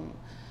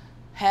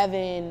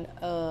having,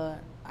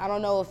 I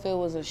don't know if it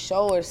was a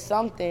show or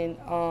something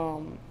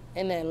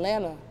in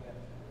Atlanta.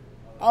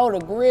 Oh, the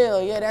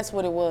Grill, yeah, that's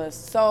what it was.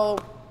 So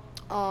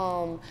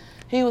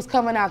he was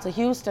coming out to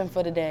Houston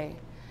for the day.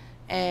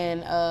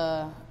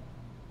 And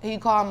he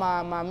called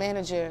my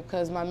manager,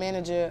 because my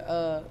manager,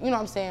 you know what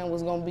I'm saying,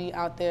 was gonna be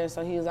out there.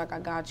 So he was like, I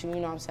got you, you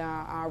know what I'm saying,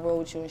 I'll roll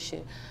with you and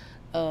shit.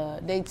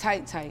 They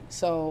tight.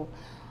 So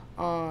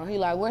he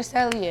like, where's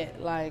Sally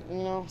at? Like,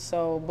 you know,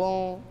 so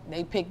boom,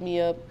 they picked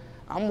me up.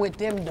 I'm with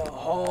them the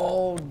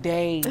whole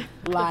day,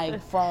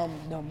 like from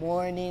the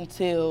morning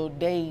till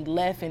they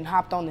left and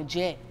hopped on the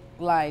jet.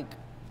 Like,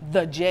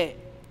 the jet.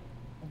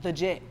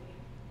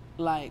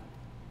 Like,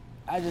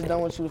 I just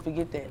don't want you to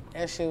forget that.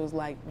 That shit was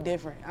like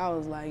different. I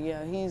was like,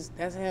 yeah,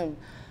 that's him.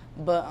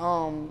 But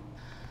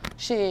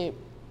shit,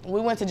 we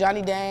went to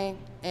Johnny Dang,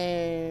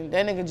 and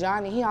that nigga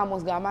Johnny, he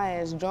almost got my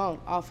ass drunk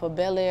off of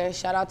Bel Air.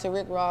 Shout out to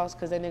Rick Ross,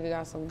 cause that nigga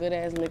got some good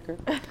ass liquor.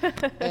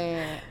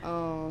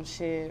 And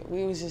shit,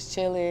 we was just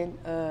chilling.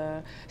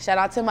 Shout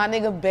out to my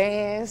nigga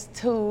Bands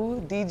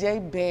too, DJ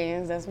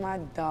Bands, that's my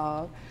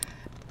dog.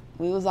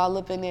 We was all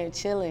up in there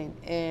chilling,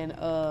 and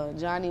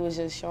Johnny was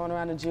just showing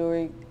around the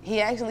jewelry. He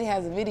actually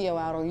has a video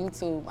out on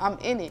YouTube. I'm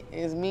in it.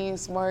 It's me,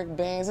 Smirk,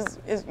 Bands. It's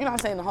you know what I'm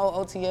saying, the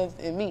whole OTF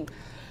and me.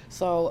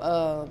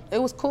 So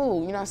it was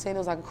cool. You know what I'm saying? It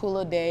was like a cool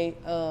little day.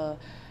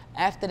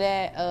 After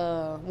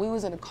that, we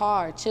was in the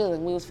car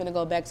chilling. We was finna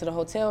go back to the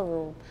hotel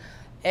room,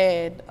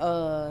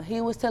 and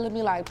he was telling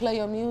me like, play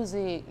your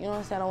music. You know what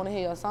I'm saying? I want to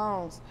hear your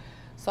songs.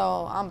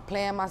 So I'm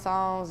playing my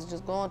songs,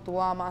 just going through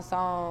all my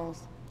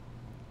songs,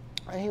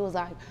 and he was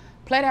like,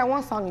 play that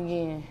one song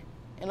again.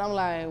 And I'm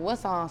like, what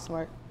song,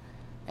 Smirk?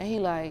 And he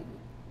like,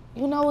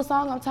 you know what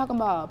song I'm talking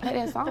about? Play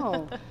that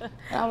song. And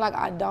I'm like,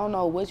 I don't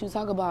know what you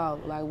talk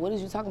about. Like, what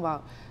is you talking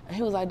about? And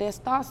he was like, that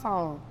Star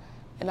song.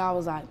 And I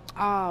was like,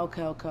 oh,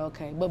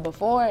 okay. But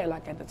before,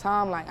 like at the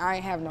time, like I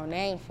ain't have no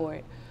name for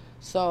it.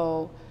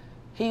 So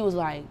he was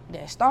like,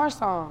 that Star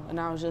song. And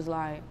I was just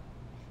like,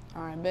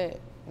 all right, bet.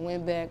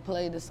 Went back,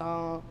 played the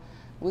song.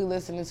 We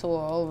listened to it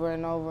over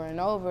and over and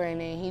over. And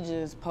then he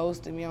just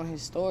posted me on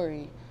his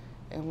story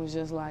and was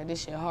just like,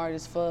 this shit hard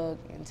as fuck,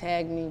 and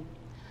tagged me.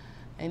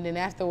 And then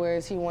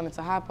afterwards, he wanted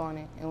to hop on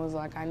it and was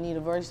like, I need a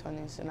verse on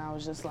this. And I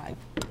was just like,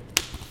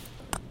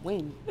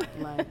 win.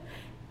 Like,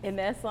 and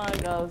that song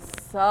goes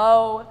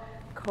so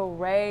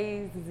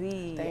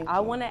crazy. I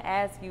want to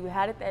ask you,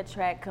 how did that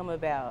track come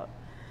about?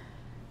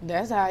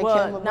 That's how it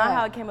came about. Not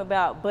how it came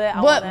about, but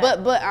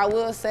I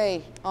will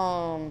say,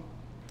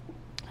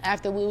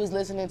 after we was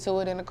listening to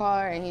it in the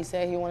car and he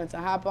said he wanted to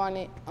hop on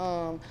it,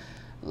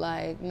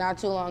 like not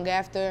too long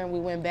after, we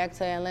went back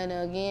to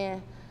Atlanta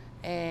again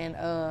and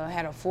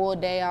had a full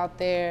day out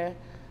there,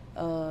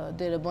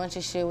 did a bunch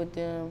of shit with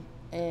them,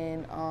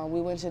 and we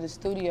went to the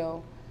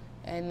studio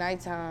at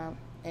nighttime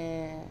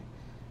and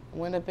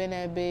went up in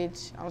that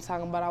bitch. I'm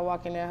talking about, I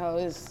walk in that hoe,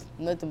 it's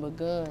nothing but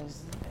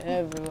guns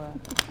everywhere.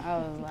 I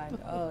was like,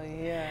 oh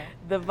yeah.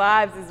 The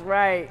vibes is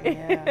right.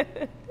 Yeah,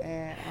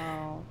 and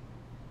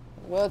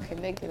well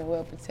connected and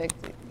well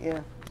protected,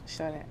 yeah,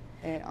 sure that.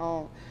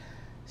 And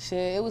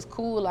shit, it was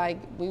cool, like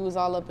we was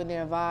all up in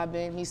there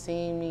vibing, he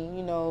seen me,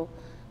 you know,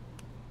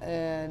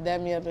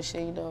 dap me up and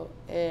shit, you know,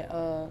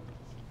 and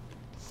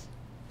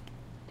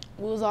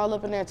we was all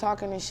up in there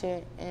talking and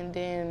shit, and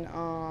then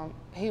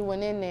he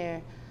went in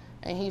there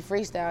and he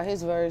freestyled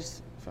his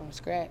verse from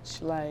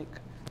scratch, like,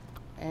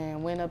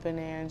 and went up in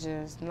there and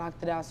just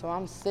knocked it out. So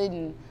I'm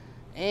sitting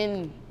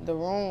in the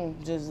room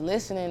just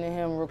listening to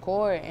him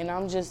record, and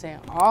I'm just in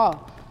awe,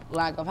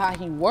 like, of how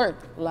he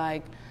worked,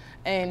 like,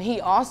 and he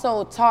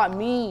also taught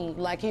me,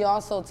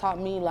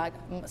 like,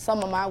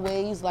 some of my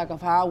ways, like,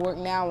 of how I work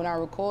now when I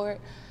record,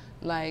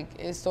 like,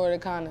 it's sort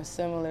of kind of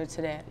similar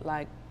to that,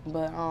 like,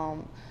 but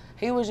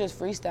he was just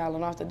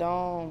freestyling off the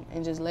dome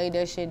and just laid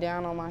that shit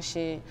down on my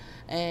shit.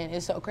 And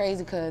it's so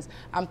crazy because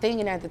I'm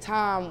thinking at the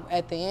time,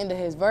 at the end of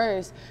his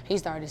verse, he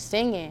started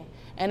singing.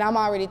 And I'm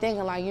already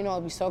thinking like, you know,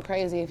 it'd be so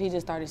crazy if he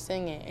just started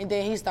singing. And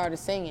then he started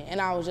singing.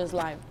 And I was just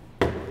like,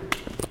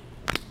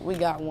 we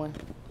got one.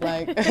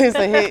 Like, it's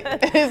a hit.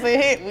 It's a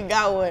hit, we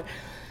got one.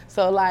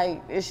 So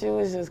like, this shit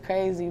was just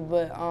crazy.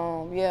 But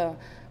yeah,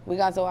 we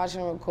got to watch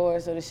him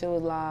record, so the shit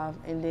was live.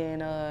 And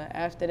then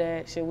after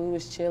that, shit, we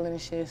was chilling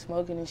and shit,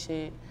 smoking and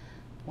shit.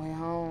 Went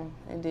home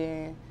and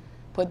then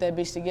put that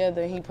bitch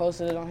together, and he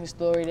posted it on his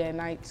story that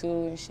night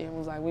too and shit, and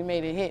was like, we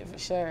made a hit for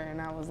sure.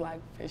 And I was like,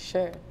 for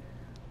sure.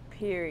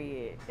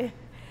 Period.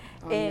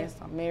 Yes,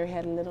 Mary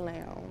had a little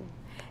lamb.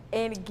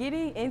 And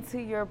getting into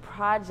your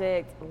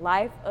project,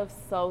 Life of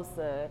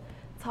Sossa,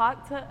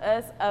 talk to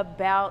us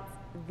about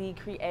the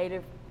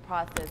creative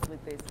process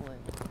with this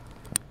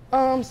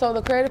one. So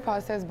the creative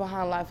process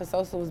behind Life of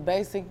Sossa was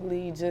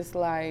basically just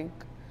like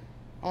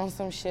on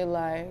some shit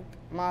like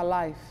my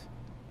life.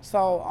 So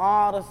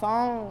all the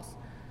songs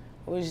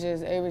was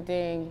just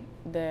everything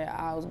that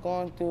I was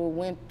going through,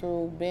 went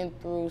through, been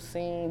through,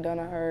 seen, done,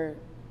 or heard.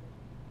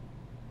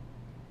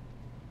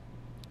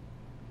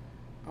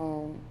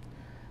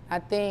 I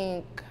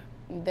think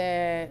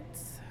that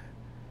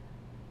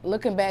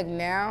looking back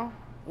now,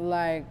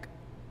 like,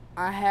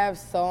 I have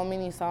so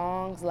many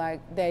songs like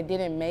that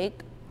didn't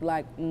make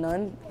like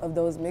none of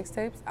those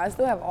mixtapes. I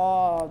still have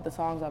all the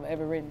songs I've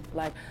ever written.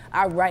 Like,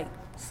 I write,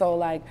 so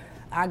like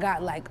I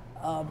got like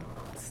a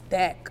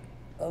stack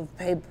of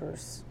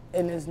papers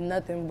and there's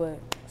nothing but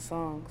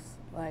songs.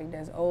 Like,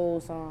 there's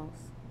old songs,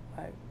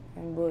 like,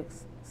 in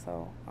books.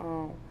 So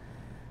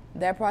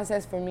that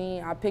process for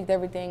me, I picked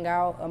everything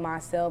out of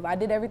myself. I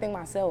did everything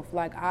myself.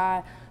 Like,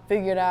 I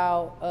figured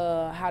out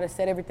how to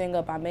set everything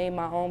up. I made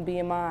my own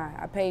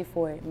BMI, I paid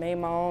for it. Made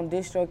my own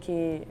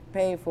DistroKid,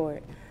 paid for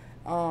it.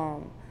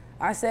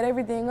 I set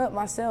everything up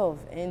myself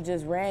and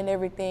just ran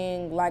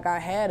everything like I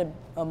had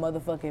a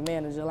motherfucking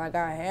manager, like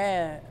I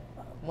had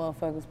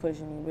motherfuckers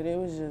pushing me, but it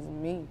was just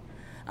me.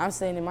 I'm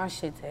sending my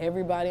shit to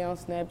everybody on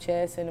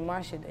Snapchat, sending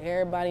my shit to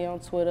everybody on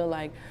Twitter,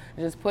 like,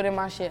 just putting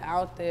my shit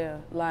out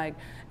there, like,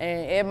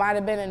 and it might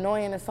have been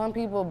annoying to some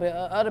people, but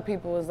other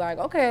people was like,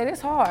 okay,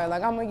 this hard,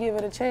 like, I'm gonna give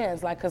it a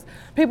chance, like, cause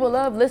people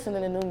love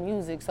listening to new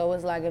music, so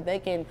it's like if they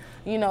can,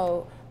 you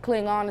know,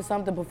 cling on to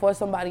something before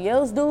somebody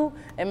else do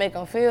and make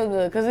them feel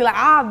good, cause you're like,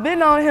 I've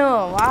been on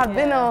him, I've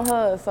been on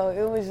her, so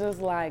it was just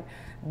like,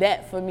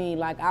 that for me,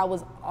 like, I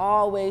was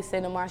always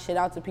sending my shit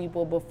out to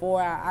people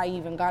before I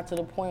even got to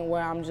the point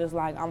where I'm just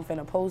like, I'm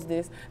finna post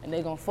this and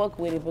they gonna fuck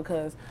with it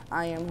because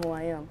I am who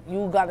I am.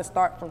 You gotta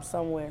start from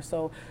somewhere,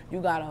 so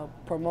you gotta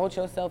promote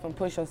yourself and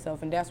push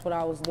yourself, and that's what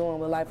I was doing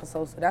with Life of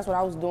Sossa. That's what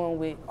I was doing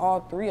with all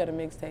 3 of the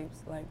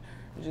mixtapes, like,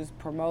 just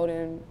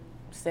promoting,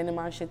 sending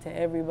my shit to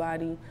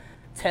everybody,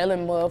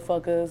 telling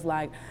motherfuckers,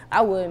 like,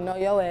 I wouldn't know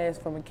your ass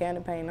from a can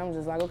of paint. I'm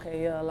just like,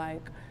 okay, yeah,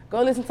 like,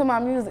 go listen to my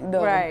music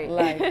though. Right.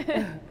 Like,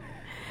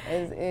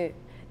 that's it.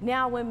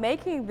 Now, when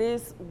making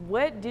this,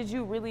 what did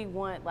you really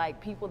want, like,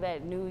 people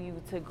that knew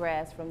you to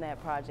grasp from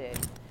that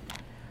project?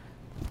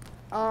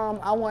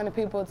 I wanted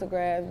people to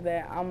grasp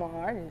that I'm an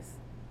artist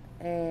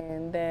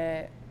and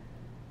that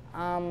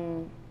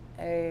I'm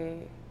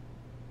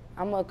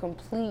a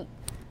complete,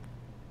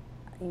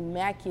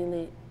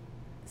 immaculate,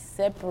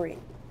 separate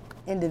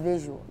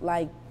individual.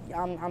 Like,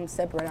 I'm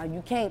separate. Like,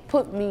 you can't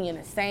put me in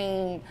the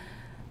same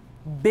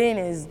bin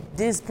as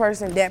this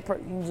person, that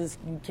person.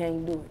 You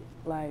can't do it.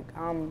 Like,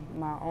 I'm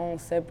my own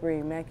separate,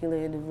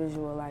 immaculate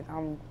individual. Like,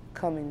 I'm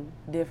coming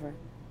different.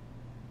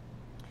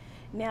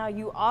 Now,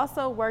 you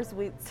also worked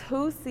with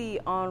Tusi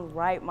on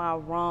Right My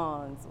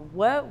Wrongs.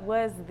 What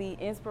was the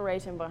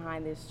inspiration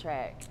behind this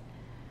track?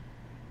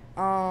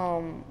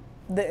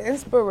 The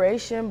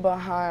inspiration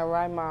behind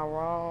Right My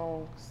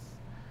Wrongs,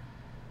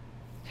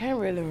 can't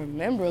really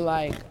remember.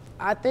 Like,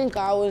 I think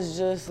I was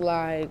just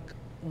like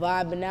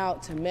vibing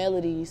out to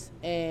melodies,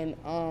 and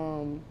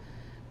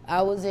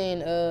I was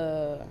in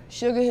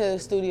Sugar Hill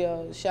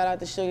Studios. Shout out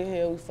to Sugar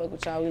Hill, we fuck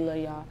with y'all, we love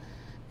y'all.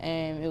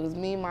 And it was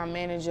me and my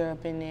manager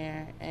up in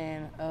there,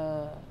 and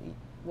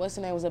what's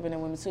the name was up in there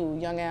with me too,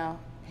 Young Al,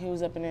 he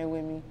was up in there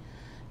with me.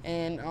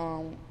 And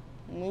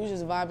we was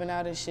just vibing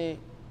out and shit.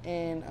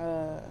 And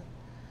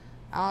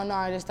I don't know,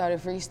 I just started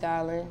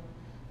freestyling,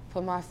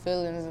 put my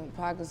feelings in the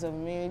pockets of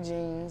Mary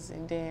jeans,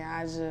 and then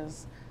I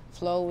just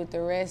flowed with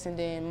the rest. And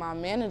then my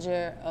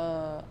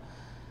manager,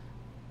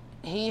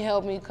 he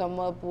helped me come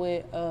up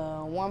with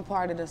one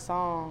part of the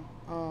song.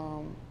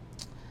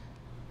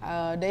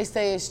 They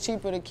say it's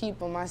cheaper to keep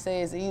them, I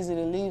say it's easy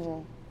to leave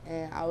them.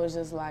 And I was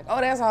just like,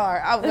 oh, that's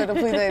hard, I'm gonna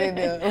put that in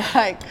there.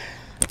 Like,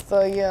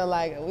 so yeah,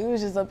 like, we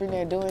was just up in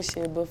there doing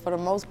shit, but for the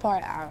most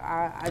part,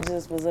 I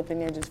just was up in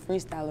there just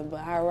freestyling,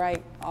 but I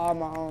write all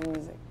my own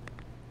music.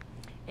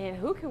 And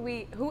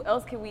who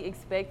else can we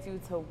expect you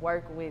to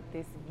work with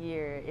this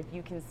year, if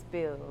you can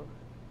spill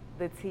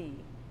the tea?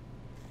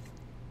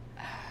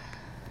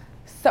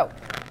 So,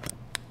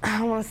 I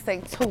don't want to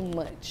say too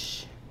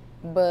much,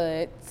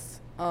 but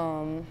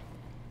can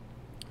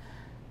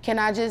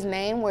I just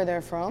name where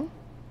they're from?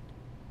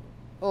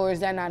 Or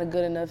is that not a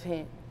good enough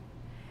hint?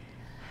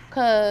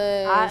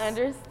 'Cause I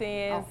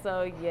understand,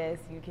 so yes,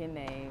 you can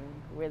name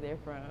where they're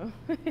from.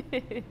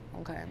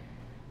 Okay.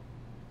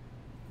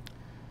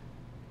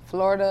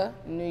 Florida,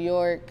 New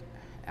York,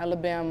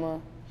 Alabama,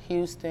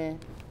 Houston,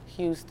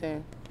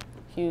 Houston,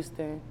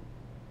 Houston.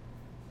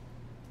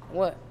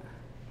 What?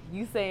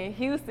 You saying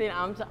Houston?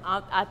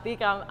 I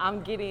think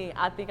I'm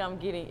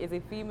getting. Is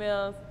it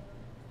females?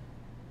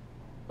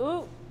 Ooh.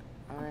 All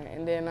right,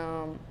 and then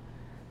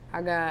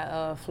I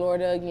got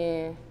Florida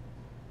again,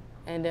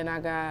 and then I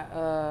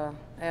got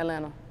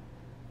Atlanta.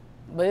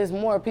 But it's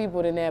more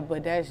people than that,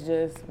 but that's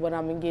just what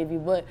I'm gonna give you.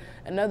 But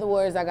in other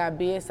words, I got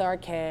BSR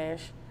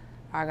Cash,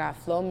 I got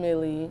Flo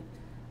Millie,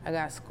 I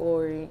got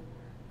Scory,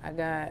 I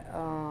got,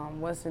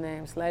 what's the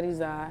name, Slatty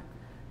Zai,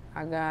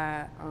 I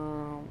got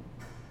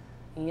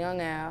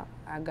Young Al,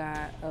 I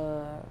got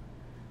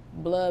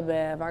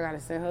Bloodbath, I gotta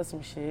send her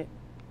some shit.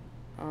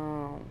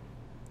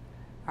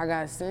 I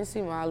got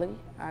Cincy Molly,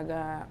 I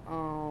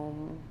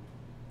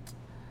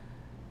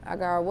I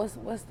got, what's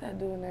that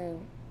dude's name?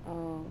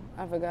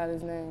 I forgot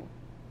his name.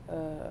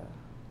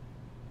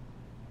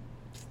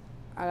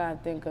 I gotta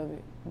think of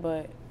it.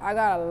 But I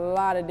got a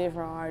lot of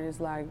different artists,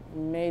 like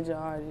major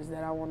artists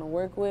that I wanna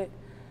work with.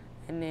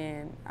 And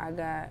then I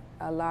got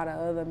a lot of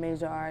other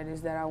major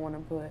artists that I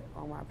wanna put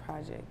on my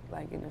project,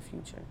 like in the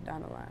future,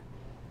 down the line.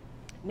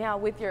 Now,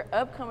 with your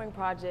upcoming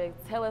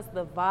project, tell us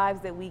the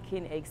vibes that we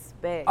can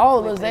expect.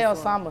 Oh, Lizelle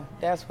Samba.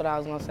 That's what I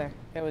was gonna say.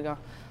 There we go.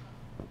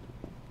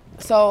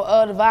 So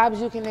the vibes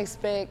you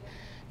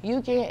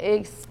can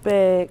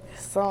expect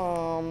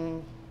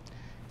some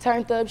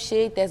turned up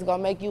shit that's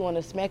gonna make you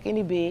wanna smack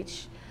any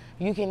bitch.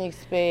 You can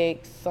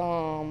expect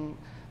some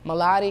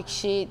melodic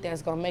shit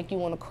that's gonna make you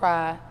wanna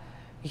cry.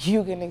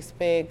 You can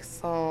expect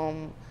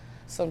some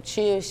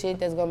chill shit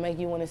that's gonna make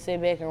you wanna sit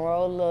back and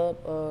roll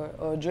up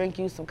or drink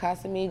you some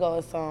Casamigo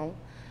or something.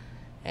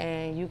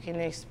 And you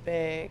can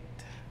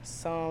expect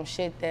some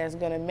shit that's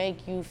gonna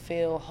make you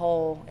feel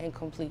whole and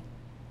complete.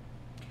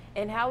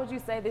 And how would you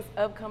say this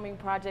upcoming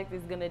project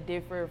is gonna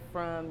differ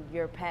from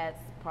your past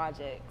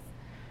projects?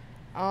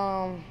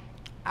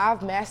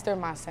 I've mastered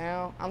my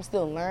sound. I'm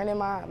still learning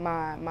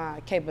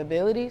my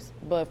capabilities,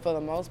 but for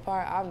the most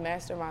part, I've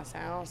mastered my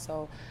sound.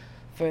 So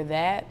for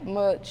that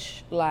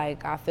much,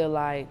 like, I feel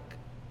like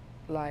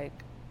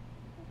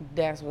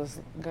that's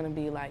what's gonna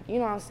be like, you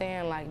know what I'm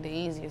saying? Like the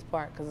easiest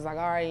part, cause it's like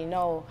I already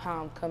know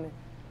how I'm coming.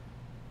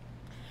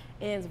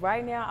 And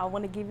right now, I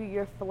want to give you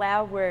your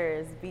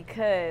flowers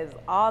because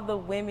all the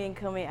women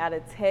coming out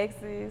of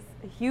Texas,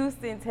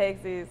 Houston,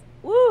 Texas,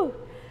 woo,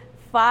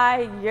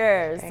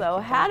 fire. So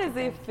how does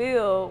it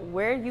feel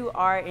where you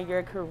are in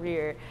your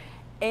career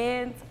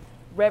and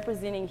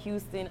representing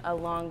Houston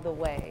along the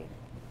way?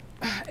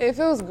 It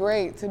feels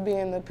great to be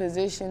in the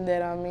position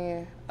that I'm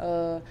in.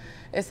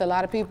 It's a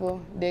lot of people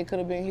that could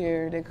have been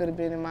here, that could have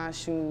been in my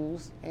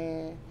shoes,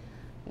 and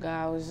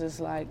God was just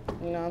like,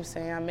 you know what I'm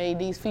saying, I made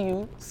these for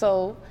you,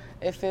 so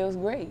it feels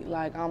great.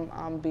 Like,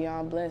 I'm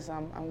beyond blessed.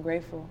 I'm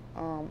grateful.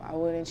 I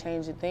wouldn't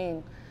change a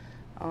thing.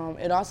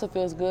 It also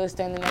feels good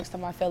standing next to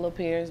my fellow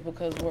peers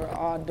because we're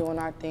all doing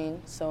our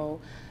thing, so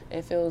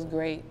it feels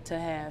great to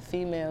have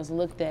females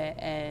looked at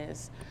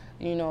as,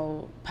 you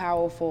know,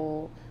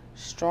 powerful,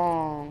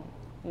 strong,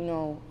 you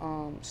know,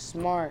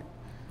 smart,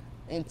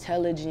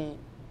 intelligent,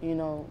 you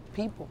know,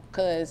 people.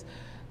 Because,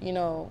 you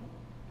know,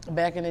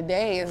 back in the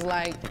day, it's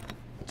like,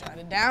 try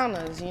to down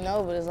us, you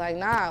know, but it's like,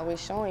 nah, we're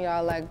showing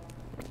y'all, like,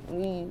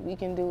 we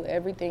can do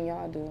everything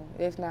y'all do,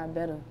 if not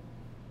better.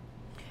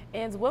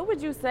 And what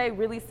would you say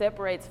really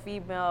separates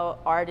female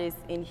artists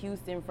in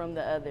Houston from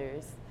the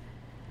others?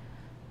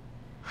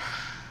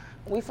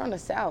 We from the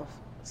South,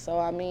 so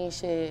I mean,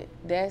 shit,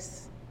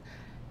 that's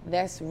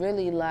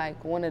really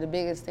like one of the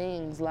biggest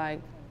things.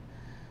 Like,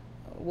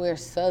 we're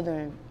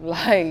Southern.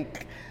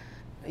 Like,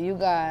 you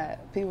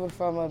got people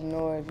from up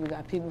north, you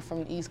got people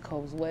from the East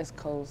Coast, West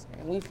Coast,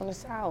 and we from the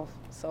South.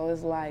 So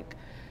it's like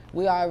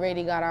we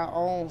already got our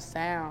own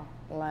sound,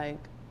 like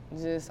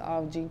just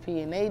off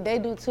GP, and they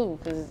do too,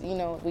 cause you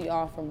know we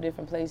all from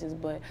different places.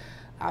 But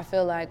I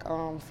feel like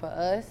for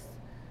us,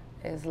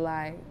 it's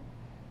like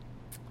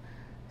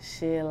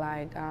shit.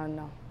 Like, I don't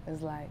know.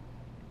 It's like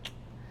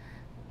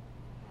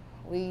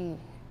we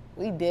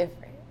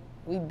different.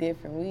 We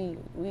different.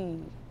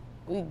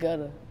 We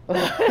gutter.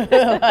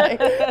 Like,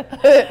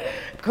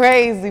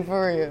 crazy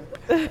for real.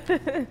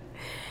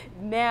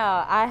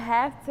 Now, I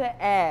have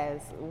to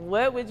ask,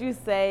 what would you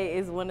say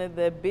is one of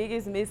the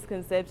biggest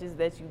misconceptions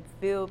that you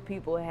feel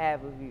people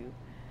have of you?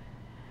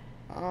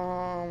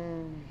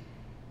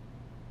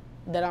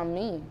 That I'm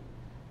mean.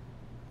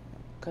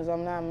 Cause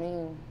I'm not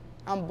mean.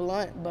 I'm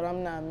blunt, but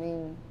I'm not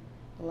mean.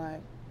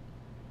 Like,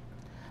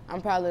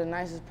 I'm probably the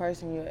nicest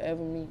person you'll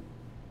ever meet.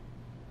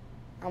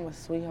 I'm a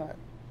sweetheart.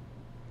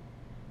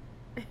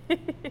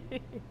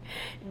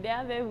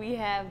 Now that we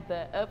have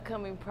the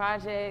upcoming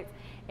project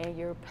and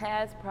your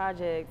past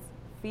projects,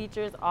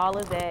 features, all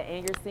of that,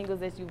 and your singles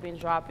that you've been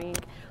dropping,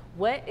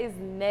 what is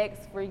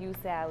next for you,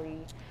 Sally?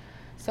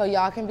 So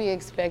y'all can be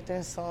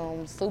expecting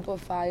some super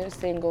fire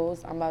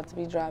singles. I'm about to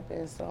be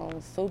dropping some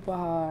super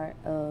hard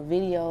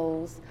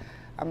videos.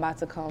 I'm about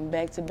to come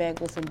back to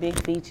back with some big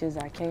features.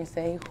 I can't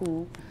say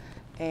who.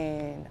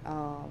 And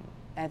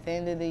at the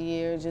end of the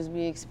year, just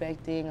be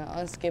expecting an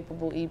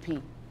unskippable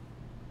EP.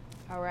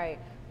 All right,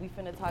 we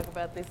finna talk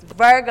about this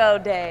Virgo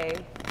Day.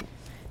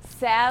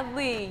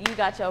 Sadly, you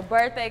got your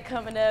birthday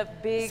coming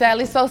up big.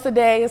 Sally Sossa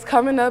Day is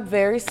coming up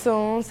very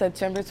soon,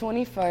 September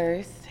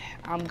 21st.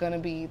 I'm gonna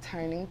be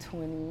turning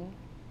 20.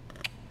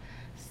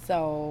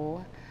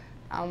 So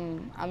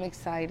I'm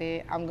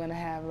excited. I'm gonna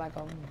have like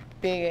a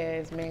big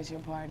ass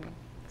mansion party.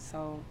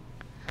 So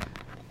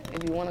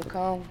if you wanna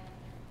come,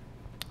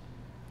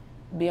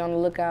 be on the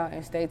lookout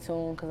and stay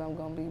tuned, because I'm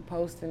gonna be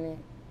posting it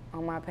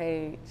on my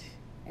page.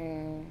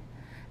 And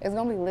it's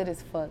gonna be lit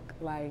as fuck.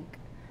 Like,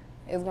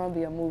 it's gonna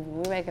be a movie.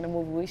 We're making a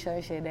movie. We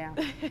shutting shit down.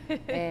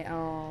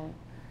 And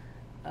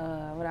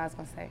what I was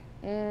gonna say?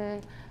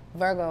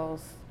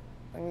 Virgos.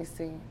 Let me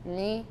see.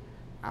 Me,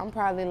 I'm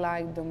probably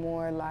like the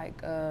more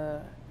like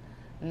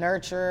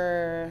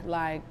nurturer,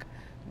 like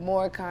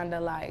more kind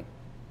of like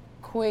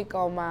quick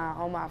on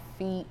my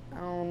feet. I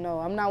don't know.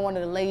 I'm not one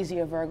of the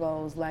lazier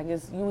Virgos. Like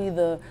it's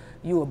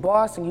you a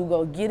boss and you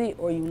go get it,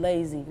 or you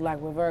lazy like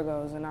with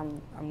Virgos, and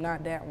I'm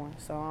not that one.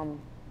 So I'm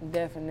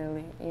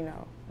definitely,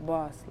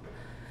 boss.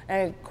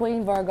 And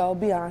Queen Virgo,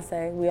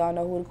 Beyonce. We all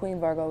know who the Queen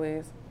Virgo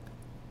is.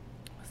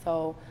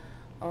 So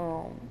I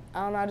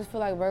don't know. I just feel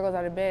like Virgos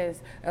are the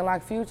best, and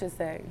like Future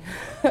say,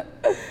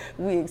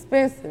 we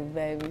expensive,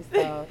 baby.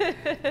 So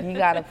you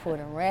gotta put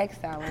them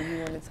racks out when you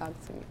want to talk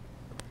to me.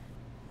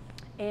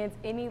 And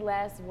any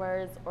last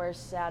words or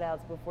shout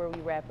outs before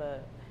we wrap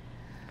up?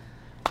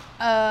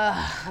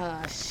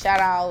 Shout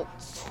out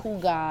to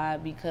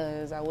God,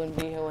 because I wouldn't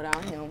be here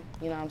without him.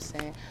 You know what I'm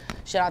saying?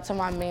 Shout out to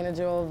my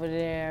manager over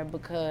there,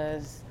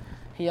 because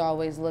he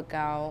always look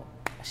out.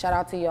 Shout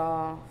out to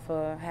y'all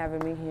for having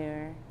me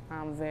here.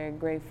 I'm very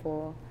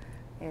grateful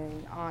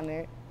and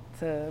honored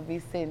to be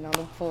sitting on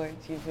the porch,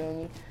 you feel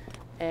me?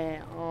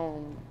 And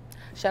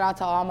shout out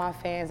to all my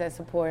fans that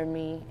support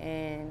me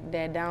and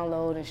that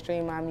download and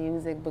stream my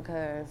music,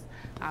 because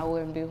I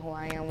wouldn't be who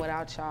I am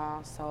without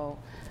y'all. So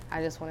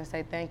I just want to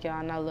say thank y'all,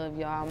 and I love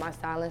y'all, my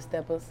silent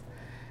steppers.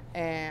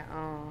 And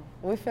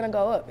we finna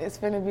go up. It's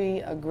finna be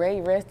a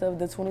great rest of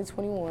the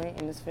 2021,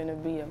 and it's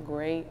finna be a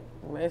great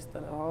rest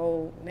of the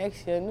whole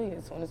next year, New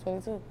Year,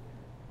 2022.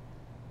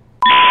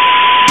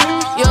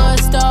 You're a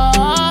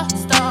star,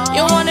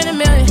 you're one in a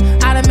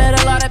million. I done met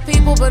a lot of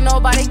people, but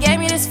nobody gave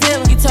me this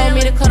feeling. You told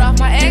me to cut off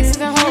my exes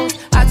and hoes.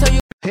 I told you.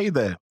 Hey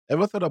there,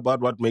 ever thought about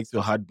what makes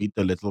your heart beat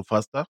a little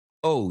faster?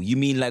 Oh, you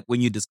mean like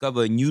when you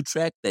discover a new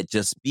track that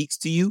just speaks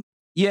to you?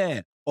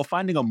 Yeah, or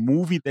finding a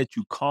movie that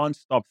you can't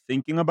stop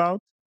thinking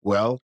about?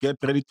 Well, get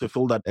ready to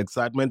feel that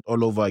excitement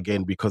all over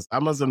again, because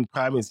Amazon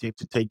Prime is here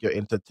to take your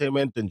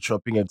entertainment and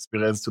shopping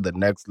experience to the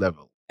next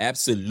level.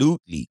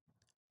 Absolutely.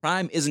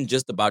 Prime isn't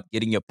just about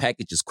getting your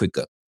packages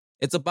quicker.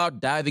 It's about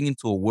diving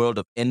into a world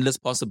of endless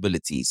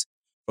possibilities,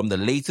 from the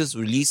latest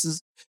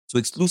releases to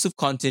exclusive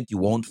content you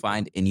won't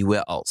find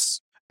anywhere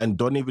else. And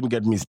don't even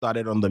get me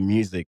started on the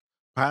music.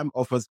 Prime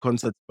offers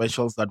concert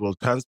specials that will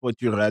transport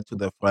you right to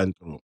the front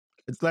row.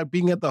 It's like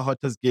being at the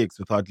hottest gigs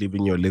without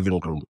leaving your living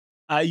room.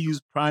 I use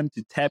Prime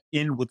to tap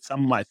in with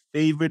some of my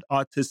favorite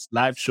artists'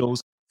 live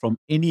shows from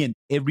any and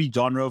every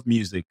genre of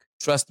music.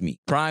 Trust me,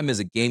 Prime is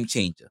a game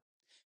changer.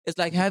 It's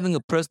like having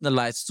a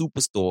personalized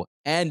superstore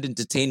and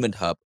entertainment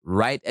hub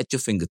right at your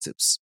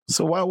fingertips.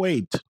 So why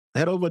wait?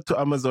 Head over to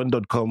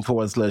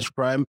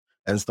amazon.com/Prime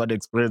and start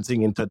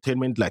experiencing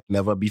entertainment like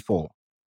never before.